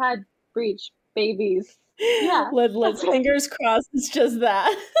who've had breech babies. Yeah. Let's fingers crossed it's just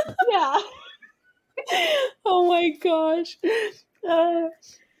that. Yeah. Oh my gosh.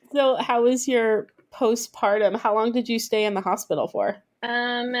 So how was your postpartum? How long did you stay in the hospital for?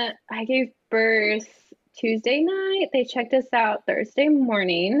 I gave birth Tuesday night. They checked us out Thursday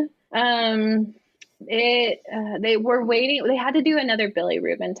morning. They were waiting. They had to do another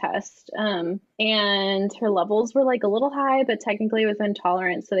bilirubin test. And her levels were like a little high, but technically within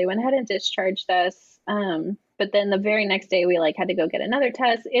tolerance. So they went ahead and discharged us. But then the very next day we like had to go get another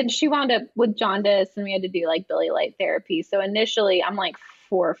test, and she wound up with jaundice, and we had to do like Billy light therapy. So initially I'm like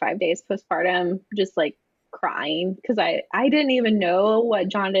 4 or 5 days postpartum, just like crying because I didn't even know what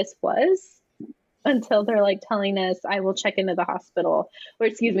jaundice was until they're like telling us I will check into the hospital, or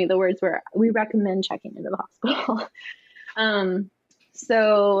excuse me, the words were, we recommend checking into the hospital.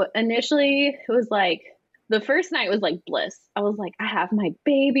 So initially it was like, the first night was like bliss. I was like, I have my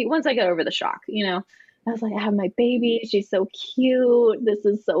baby. Once I got over the shock, you know, I was like, I have my baby. She's so cute. This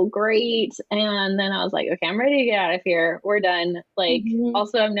is so great. And then I was like, okay, I'm ready to get out of here. We're done. Like,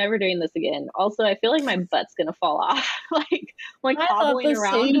 also, I'm never doing this again. Also, I feel like my butt's going to fall off. like hobbling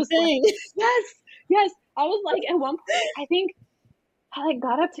around. Just like, yes. I was like, at one point, I think I like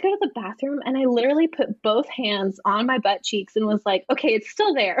got up to go to the bathroom, and I literally put both hands on my butt cheeks and was like, okay, it's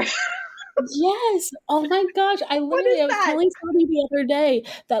still there. Yes. Oh my gosh. I was telling somebody the other day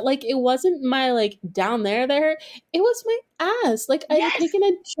that like it wasn't my like down there. It was my ass. Like I had taken a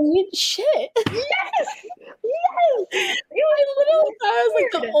giant shit. Yes. I was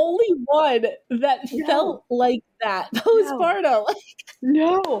like the only one that felt like that postpartum.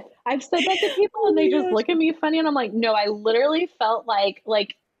 No. I've said that to people and they just look at me funny, and I'm like, no, I literally felt like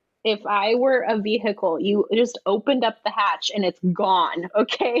if I were a vehicle, you just opened up the hatch and it's gone.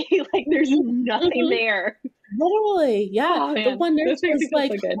 Okay. Like there's nothing there. Literally. Yeah. Oh, the one nurse was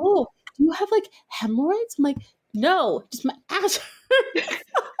like, so oh, do you have like hemorrhoids? I'm like, no, just my ass hurts.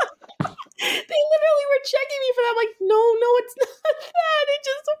 They literally were checking me for that. I'm like, no, it's not that. It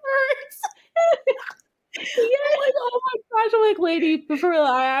just hurts. Yeah. Like, oh my gosh. I'm like, lady, before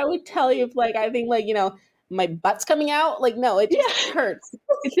I would tell you if like, I think like, my butt's coming out. Like, no, it just hurts.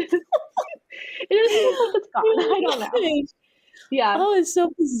 It just feels like it's gone. I don't know. Yeah. Oh, it's so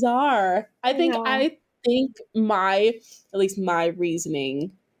bizarre. I think my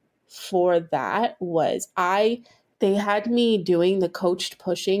reasoning for that was they had me doing the coached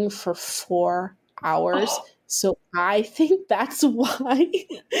pushing for 4 hours. So I think that's why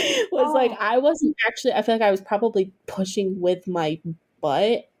was like, I wasn't actually, I feel like I was probably pushing with my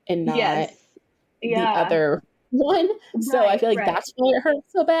butt and not the other one. So I feel like that's why it hurt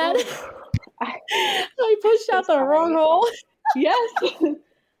so bad. I pushed out the wrong hole. Yes.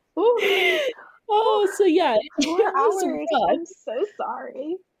 So yeah. 4 hours. I'm so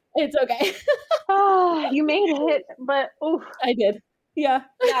sorry. It's okay. You made it, but I did. Yeah.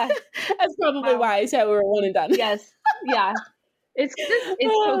 That's probably why I said we were one and done. Yes. Yeah. It's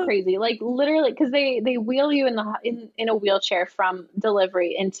so crazy. Like literally, because they wheel you in a wheelchair from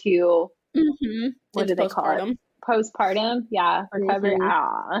delivery into what do they call it? Postpartum. Yeah. Recovery.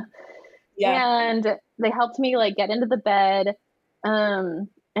 Yeah. And they helped me like get into the bed. And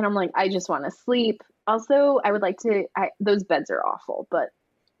I'm like, I just want to sleep. Also, I would like to. Those beds are awful, but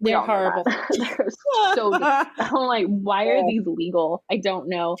they're horrible. They're so good. I'm like, why are these legal? I don't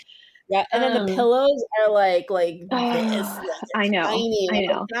know. Yeah, and then the pillows are like this. I know. Tiny. I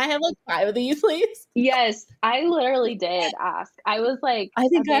know. Can I have like 5 of these, please? Yes, I literally did ask. I was like, I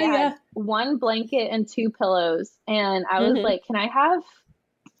think I had 1 blanket and 2 pillows, and I was like, can I have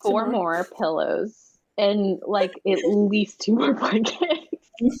 4 more pillows and like at least 2 more blankets?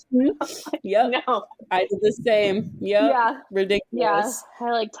 Yep. No, I did the same. Yep. Yeah. Ridiculous. Yeah.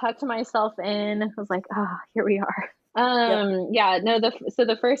 I like tucked myself in. I was like, here we are. Yeah, no, so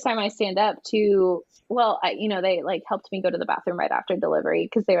the first time I stand up to, well, they like helped me go to the bathroom right after delivery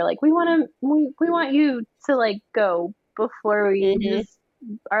because they were like, we want you to like go before we just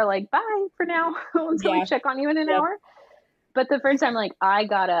are like, bye for now until we check on you in an hour. But the first time like I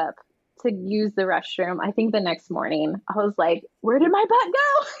got up to use the restroom, I think the next morning I was like, where did my butt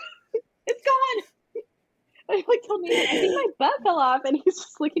go? It's gone. I like told me, I think my butt fell off, and he's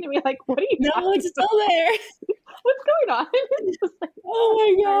just looking at me like, what are you doing? No, it's still there. What's going on? Like,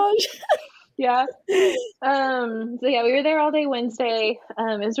 oh my gosh. Yeah. So yeah, we were there all day Wednesday.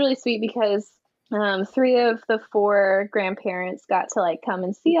 It was really sweet because 3 of the 4 grandparents got to like come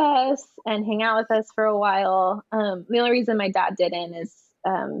and see us and hang out with us for a while. The only reason my dad didn't is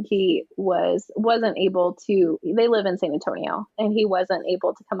he wasn't able to. They live in San Antonio, and he wasn't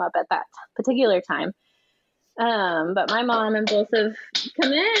able to come up at that particular time. But my mom and both have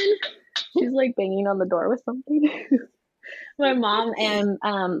come in. She's like banging on the door with something. My mom and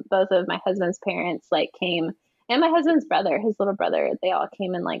both of my husband's parents like came, and my husband's brother, his little brother, they all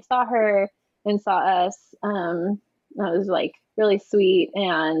came and like saw her and saw us. That was like really sweet.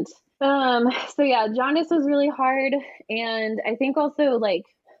 And so yeah, jaundice was really hard. And I think also like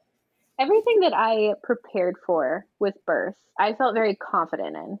everything that I prepared for with birth, I felt very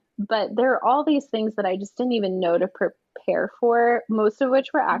confident in. But there are all these things that I just didn't even know to prepare for, most of which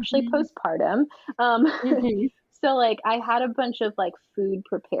were actually postpartum. So like I had a bunch of like food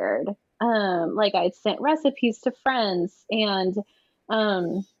prepared. Like I'd sent recipes to friends and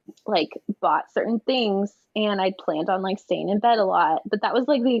like bought certain things, and I'd planned on like staying in bed a lot, but that was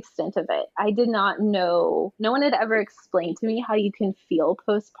like the extent of it. I did not know, no one had ever explained to me how you can feel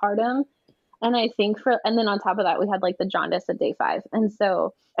postpartum. And I think and then on top of that, we had like the jaundice at day 5. And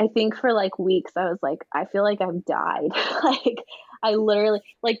so I think for like weeks, I was like, I feel like I've died. Like I literally,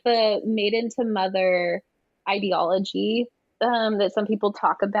 like the maiden to mother ideology that some people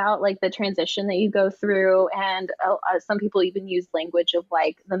talk about, like the transition that you go through. And some people even use language of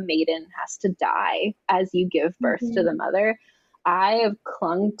like the maiden has to die as you give birth to the mother. I have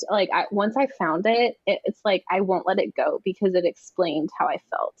clung to, like, once I found it's like, I won't let it go because it explained how I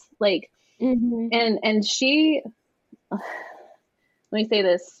felt. Like, and she, let me say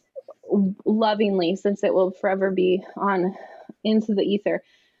this lovingly, since it will forever be on into the ether.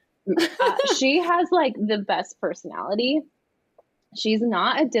 She has like the best personality. She's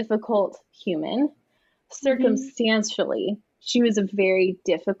not a difficult human. Circumstantially, she was a very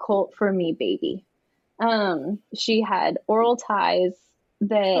difficult for me baby. She had oral ties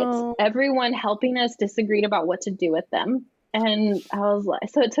that everyone helping us disagreed about what to do with them. And I was like,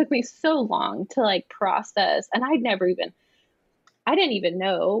 so it took me so long to like process. And I didn't even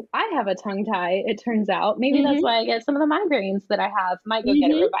know I have a tongue tie. It turns out maybe that's why I get some of the migraines that I have. Might go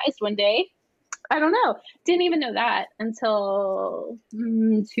get it revised one day. I don't know. Didn't even know that until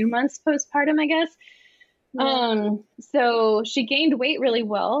 2 months postpartum, I guess. Yeah. So she gained weight really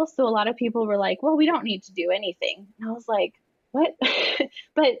well. So a lot of people were like, well, we don't need to do anything. And I was like, what?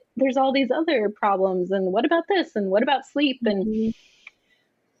 But there's all these other problems. And what about this? And what about sleep? And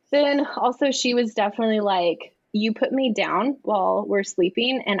then also she was definitely like, you put me down while we're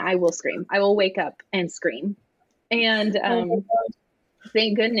sleeping and I will scream. I will wake up and scream. And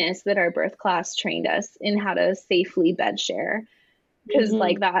thank goodness that our birth class trained us in how to safely bed share. Because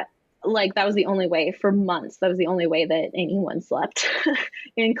that was the only way for months. That was the only way that anyone slept,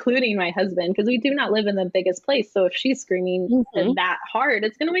 including my husband, because we do not live in the biggest place. So if she's screaming that hard,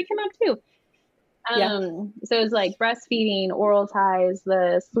 it's going to wake him up too. So it's like breastfeeding, oral ties,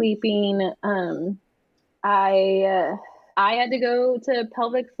 the sleeping. I had to go to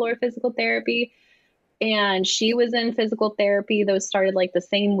pelvic floor physical therapy, and she was in physical therapy. Those started like the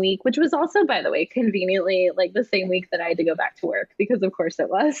same week, which was also, by the way, conveniently like the same week that I had to go back to work, because of course it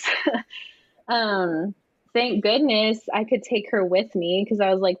was. Thank goodness I could take her with me, because I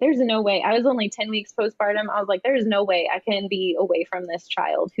was like, there's no way. I was only 10 weeks postpartum. I was like, there's no way I can be away from this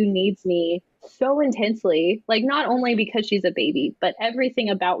child who needs me so intensely. Like, not only because she's a baby, but everything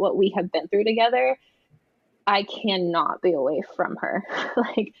about what we have been through together. I cannot be away from her.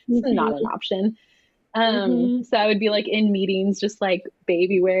 Like, it's not an option. So I would be like in meetings, just like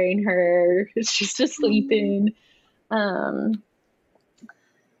baby wearing her. She's just sleeping.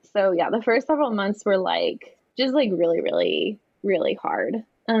 So yeah, the first several months were like, just like really, really, really hard.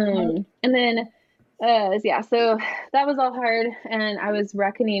 And then, so that was all hard. And I was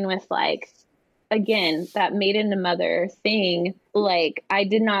reckoning with like, again, that maiden to mother thing. Like, I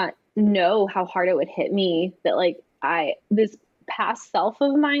did not know how hard it would hit me, that like this past self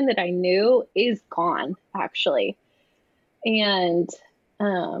of mine that I knew is gone, actually. And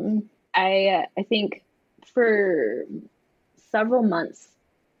I think for several months,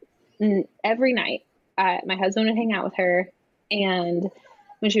 every night my husband would hang out with her, and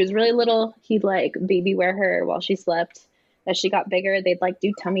when she was really little, he'd like baby wear her while she slept. As she got bigger, they'd like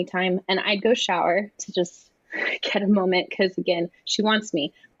do tummy time, and I'd go shower to just get a moment, because again, she wants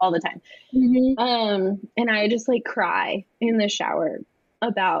me all the time. And I just like cry in the shower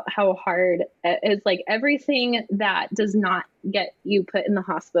about how hard it's like everything that does not get you put in the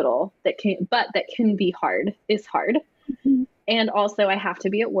hospital that can be hard is hard. And also I have to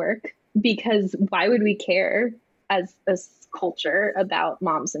be at work, because why would we care as a culture about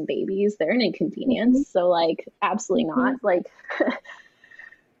moms and babies? They're an inconvenience. So like, absolutely not. Like,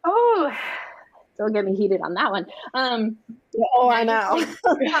 oh, don't get me heated on that one. I know.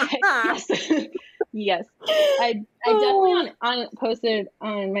 Yes. I definitely posted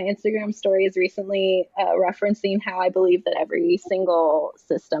on my Instagram stories recently, referencing how I believe that every single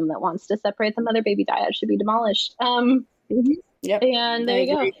system that wants to separate the mother baby dyad should be demolished. Yep. And there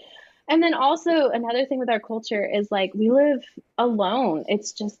you go. And then also another thing with our culture is like, we live alone.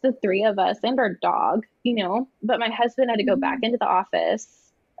 It's just the three of us and our dog, but my husband had to go back into the office.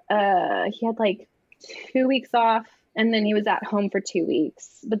 He had like 2 weeks off, and then he was at home for 2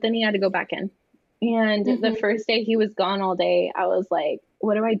 weeks, but then he had to go back in. And the first day he was gone all day, I was like,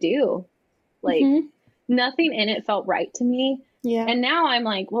 what do I do? Like, nothing in it felt right to me. Yeah. And now I'm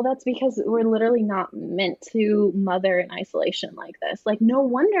like, well, that's because we're literally not meant to mother in isolation like this. Like, no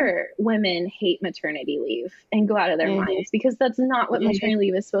wonder women hate maternity leave and go out of their minds, because that's not what maternity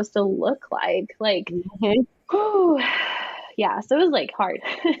leave is supposed to look like. Like, yeah. So it was like hard.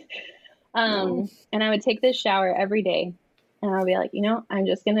 And I would take this shower every day, and I'll be like, I'm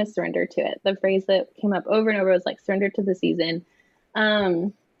just going to surrender to it. The phrase that came up over and over was like, surrender to the season.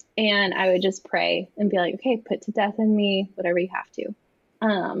 And I would just pray and be like, okay, put to death in me, whatever you have to.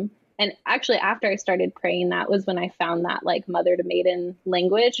 And actually after I started praying, that was when I found that like mother to maiden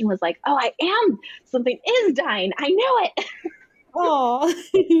language, and was like, oh, something is dying. I know it.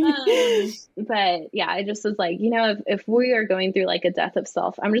 But yeah, I just was like, if we are going through like a death of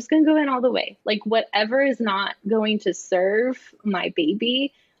self, I'm just going to go in all the way. Like, whatever is not going to serve my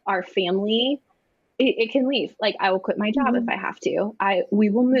baby, our family, it can leave. Like, I will quit my job if I have to.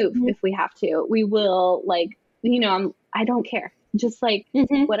 We will move if we have to. We will like, I don't care. Just like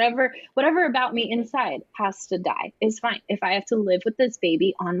whatever about me inside has to die is fine. If I have to live with this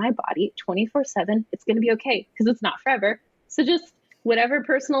baby on my body 24/7, it's going to be okay, because it's not forever. So just whatever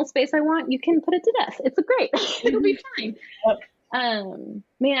personal space I want, you can put it to death. It's great. It'll be fine.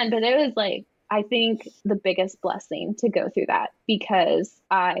 Man, but it was like, I think the biggest blessing to go through that, because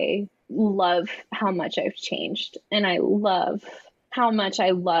I love how much I've changed, and I love how much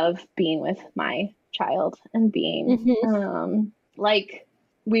I love being with my child and being like,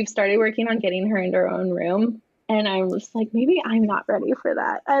 we've started working on getting her into her own room, and I'm just like, maybe I'm not ready for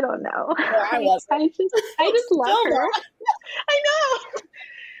that. I don't know. I just love her. I know.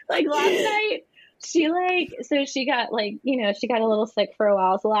 Like last night, she got she got a little sick for a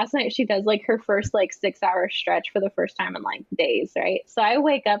while. So last night she does like her first like 6-hour stretch for the first time in like days, right? So I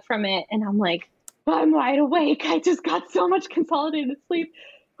wake up from it and I'm like, I'm wide awake. I just got so much consolidated sleep.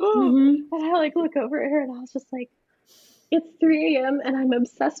 And I like look over at her and I was just like, it's 3 a.m. and I'm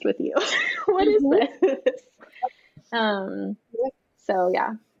obsessed with you. What is this? So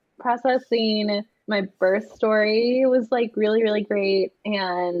yeah, processing my birth story was like really, really great.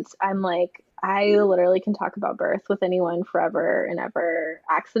 And I'm like, I literally can talk about birth with anyone forever and ever.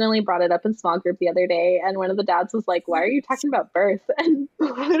 Accidentally brought it up in small group the other day, and one of the dads was like, why are you talking about birth? And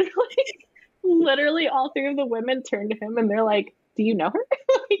literally all 3 of the women turned to him and they're like, do you know her?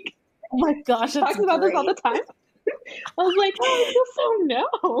 Like, oh my gosh, talks about this all the time. I was like, oh, I feel so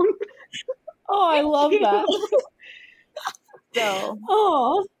known. Oh, I love that. So,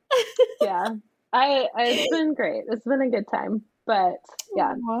 yeah, it's been great. It's been a good time. But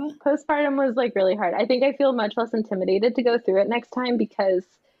yeah, postpartum was like really hard. I think I feel much less intimidated to go through it next time, because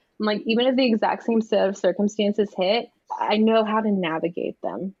I'm like, even if the exact same set of circumstances hit, I know how to navigate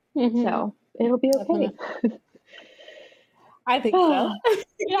them. So it'll be okay. I think so.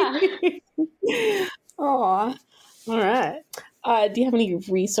 Yeah. Aw. All right. Do you have any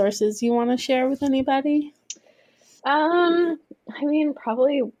resources you want to share with anybody? I mean,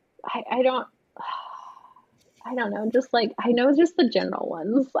 probably, I don't know. Just like, I know just the general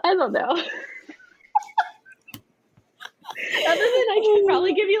ones. I don't know. Other than I can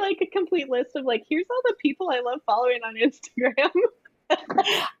probably give you like a complete list of like, here's all the people I love following on Instagram.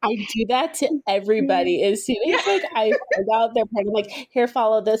 I do that to everybody. As soon as like I find out they're pregnant, like, here,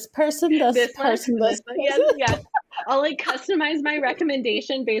 follow this person, this person. Yeah. I'll like customize my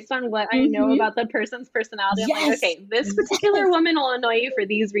recommendation based on what I know about the person's personality. I'm like, okay, this particular woman will annoy you for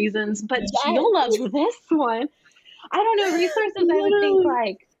these reasons, but you'll love this one. I don't know, resources. I would think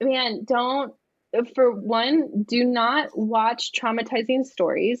like, man, for one, do not watch traumatizing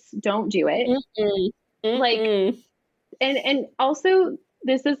stories. Don't do it. Like, and also,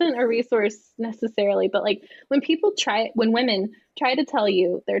 this isn't a resource necessarily, but like when women try to tell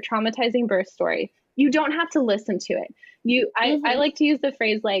you their traumatizing birth story, you don't have to listen to it. I like to use the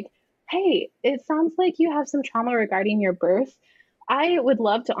phrase like, hey, it sounds like you have some trauma regarding your birth. I would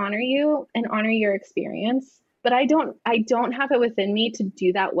love to honor you and honor your experience, but I don't have it within me to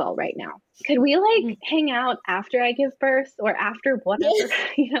do that well right now. Could we like hang out after I give birth or after whatever,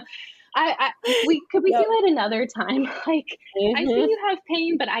 you know? Could we do it another time? Like, I see you have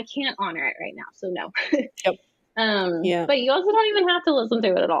pain, but I can't honor it right now. So no. But you also don't even have to listen to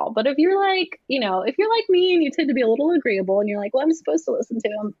it at all. But if you're like, if you're like me and you tend to be a little agreeable and you're like, well, I'm supposed to listen to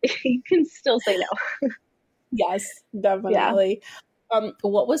them, you can still say no. Yes, definitely. Yeah.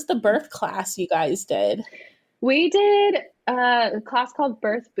 What was the birth class you guys did? We did a class called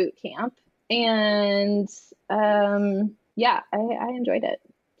Birth Boot Camp, and I enjoyed it.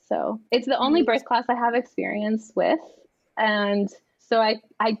 So it's the only birth class I have experience with. And so I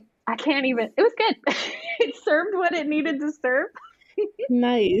can't even, it was good. It served what it needed to serve.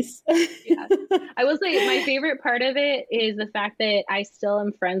 Nice. Yeah. I will say my favorite part of it is the fact that I still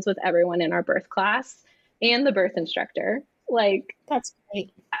am friends with everyone in our birth class and the birth instructor. Like, that's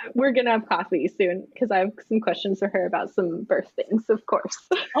great. We're going to have coffee soon because I have some questions for her about some birth things, of course.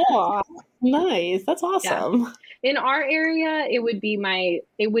 Oh, nice. That's awesome. Yeah. In our area, it would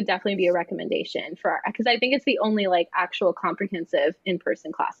definitely be a recommendation because I think it's the only like actual comprehensive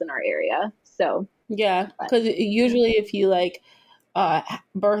in-person class in our area. So yeah, because usually if you like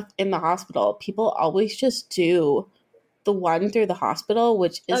birth in the hospital, people always just do the one through the hospital,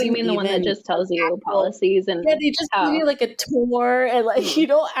 which is you mean the one that just tells you policies and they just give you like a tour and like you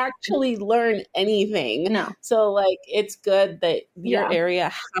don't actually learn anything. No, so like it's good that your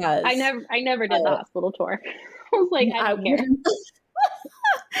area has. I never did the hospital tour. I was like, I don't care.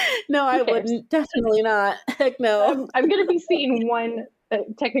 No, I wouldn't. Definitely not. Heck no. I'm gonna be seeing one.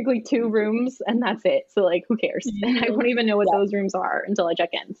 Technically 2 rooms and that's it. So like, who cares? And I won't even know what those rooms are until I check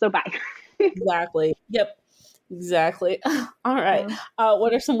in. So bye. Exactly. Yep. Exactly. All right.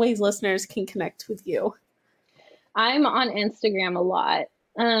 What are some ways listeners can connect with you? I'm on Instagram a lot.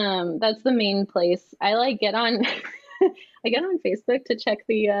 That's the main place. I like get on I get on Facebook to check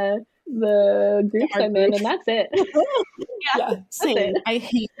the the groups I'm in, and that's it. Yeah, same. I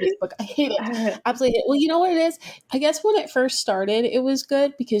hate Facebook. I hate it. Absolutely hate it. Well, you know what it is? I guess when it first started, it was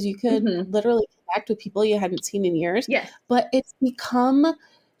good because you could literally connect with people you hadn't seen in years. Yes. But it's become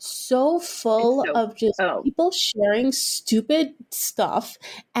so full of just people sharing stupid stuff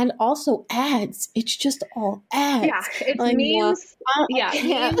and also ads. It's just all ads. Yeah, it's like, memes.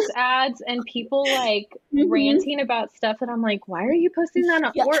 Memes, ads, and people like ranting about stuff that I'm like, why are you posting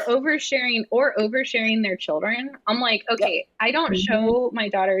that? Or oversharing their children. I'm like, okay, I don't show my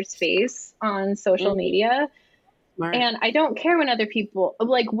daughter's face on social media. Smart. And I don't care when other people,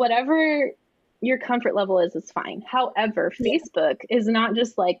 like, whatever your comfort level is fine. However, Facebook is not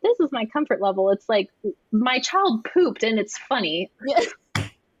just like, this is my comfort level. It's like, my child pooped and it's funny.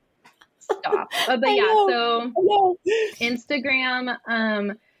 Stop. But so Instagram,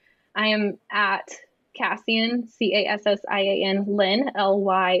 I am at Cassian, Cassian, Lynn,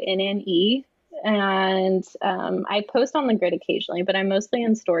 Lynne. And I post on the grid occasionally, but I'm mostly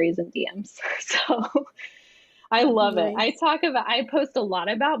in stories and DMs. So I love it. I post a lot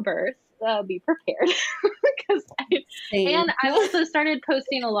about birth. Be prepared. And I also started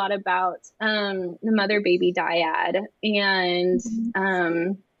posting a lot about the mother-baby dyad and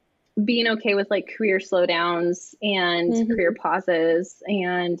being okay with like career slowdowns and career pauses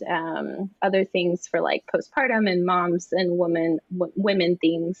and other things for like postpartum and moms and women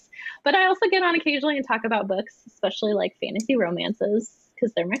themes. But I also get on occasionally and talk about books, especially like fantasy romances,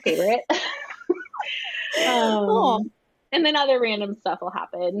 because they're my favorite. And then other random stuff will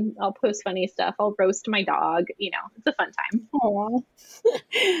happen. I'll post funny stuff. I'll roast my dog. You know, it's a fun time. Aww.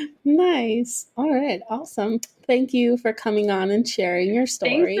 Nice. All right. Awesome. Thank you for coming on and sharing your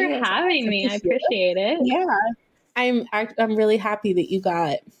story. Thanks for having me. I appreciate it. Yeah. I'm really happy that you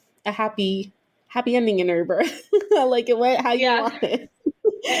got a happy ending in your birth. Like it went how you wanted.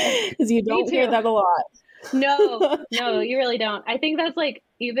 Because you don't hear that a lot. No, you really don't. I think that's like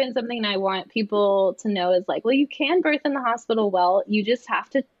even something I want people to know is like, well, you can birth in the hospital well.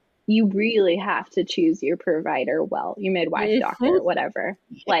 You really have to choose your provider well, your midwife, doctor, whatever.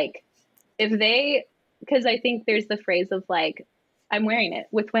 Like because I think there's the phrase of like, I'm wearing it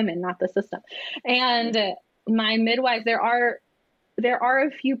with women, not the system. And my midwife, there are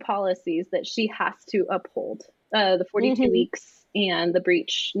a few policies that she has to uphold, the 42 weeks and the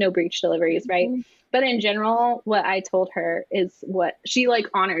no breech deliveries, right? But in general, what I told her is what she like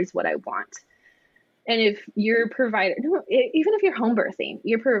honors what I want. And if your provider, even if you're home birthing,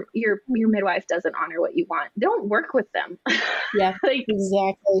 your midwife doesn't honor what you want, don't work with them. Yeah, like,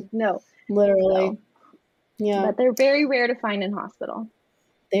 exactly. No, literally. So, yeah, but they're very rare to find in hospital.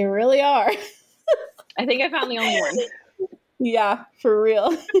 They really are. I think I found the only one. Yeah, for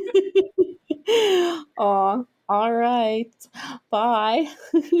real. Aw, all right. Bye.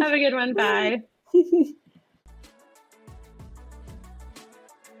 Have a good one. Bye.